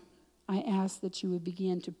now, I ask that you would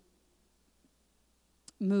begin to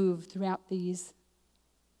move throughout these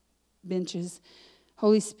benches.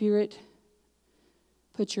 Holy Spirit,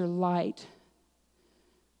 put your light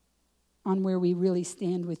on where we really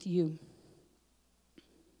stand with you.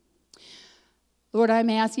 Lord, I'm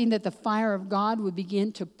asking that the fire of God would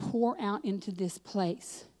begin to pour out into this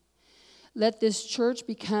place. Let this church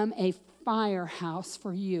become a firehouse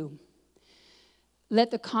for you. Let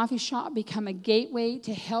the coffee shop become a gateway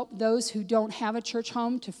to help those who don't have a church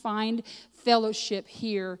home to find fellowship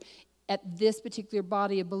here at this particular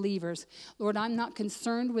body of believers. Lord, I'm not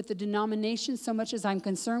concerned with the denomination so much as I'm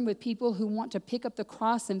concerned with people who want to pick up the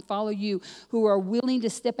cross and follow you, who are willing to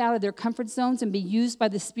step out of their comfort zones and be used by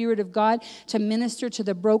the Spirit of God to minister to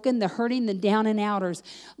the broken, the hurting, the down and outers.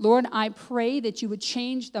 Lord, I pray that you would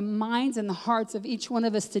change the minds and the hearts of each one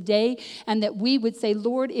of us today, and that we would say,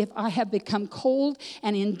 Lord, if I have become cold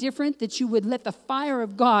and indifferent, that you would let the fire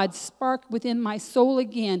of God spark within my soul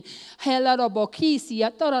again.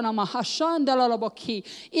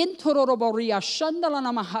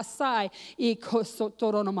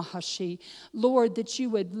 Lord, that you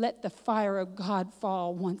would let the fire of God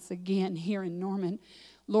fall once again here in Norman.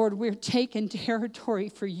 Lord, we're taking territory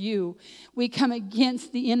for you. We come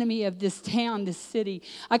against the enemy of this town, this city.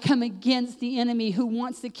 I come against the enemy who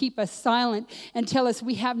wants to keep us silent and tell us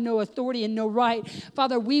we have no authority and no right.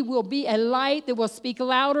 Father, we will be a light that will speak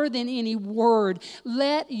louder than any word.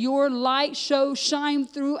 Let your light shine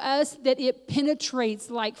through us, that it penetrates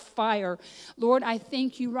like fire. Lord, I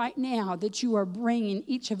thank you right now that you are bringing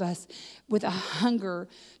each of us with a hunger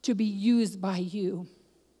to be used by you.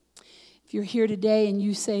 If you're here today and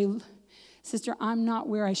you say, Sister, I'm not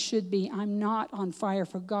where I should be. I'm not on fire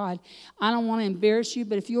for God. I don't want to embarrass you,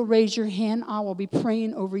 but if you'll raise your hand, I will be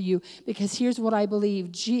praying over you. Because here's what I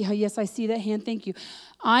believe. Yes, I see that hand. Thank you.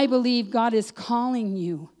 I believe God is calling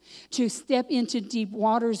you to step into deep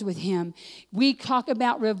waters with him. We talk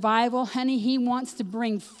about revival, honey. He wants to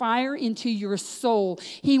bring fire into your soul.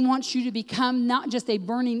 He wants you to become not just a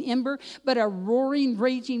burning ember, but a roaring,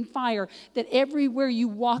 raging fire, that everywhere you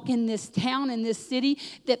walk in this town, in this city,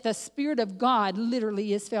 that the Spirit of God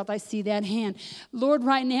literally is felt. I see that hand. Lord,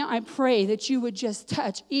 right now I pray that you would just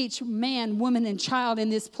touch each man, woman, and child in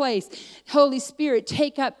this place. Holy Spirit,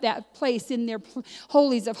 take up that place in their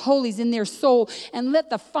holies of holies in their soul, and let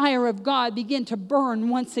the fire of God begin to burn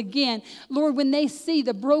once again. Lord, when they see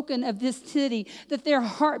the broken of this city, that their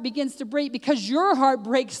heart begins to break, because your heart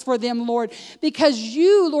breaks for them, Lord. Because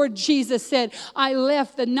you, Lord Jesus, said, I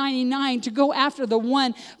left the 99 to go after the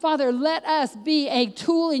one. Father, let us be a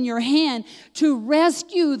tool in your hand to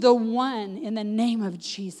rescue the one in the name of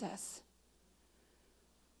Jesus.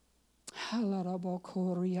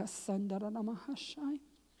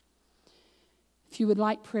 If you would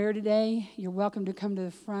like prayer today, you're welcome to come to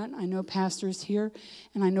the front. I know pastors here,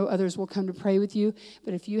 and I know others will come to pray with you.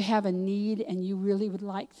 But if you have a need and you really would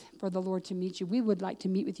like for the Lord to meet you, we would like to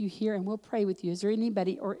meet with you here, and we'll pray with you. Is there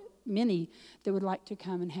anybody or many that would like to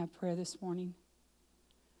come and have prayer this morning?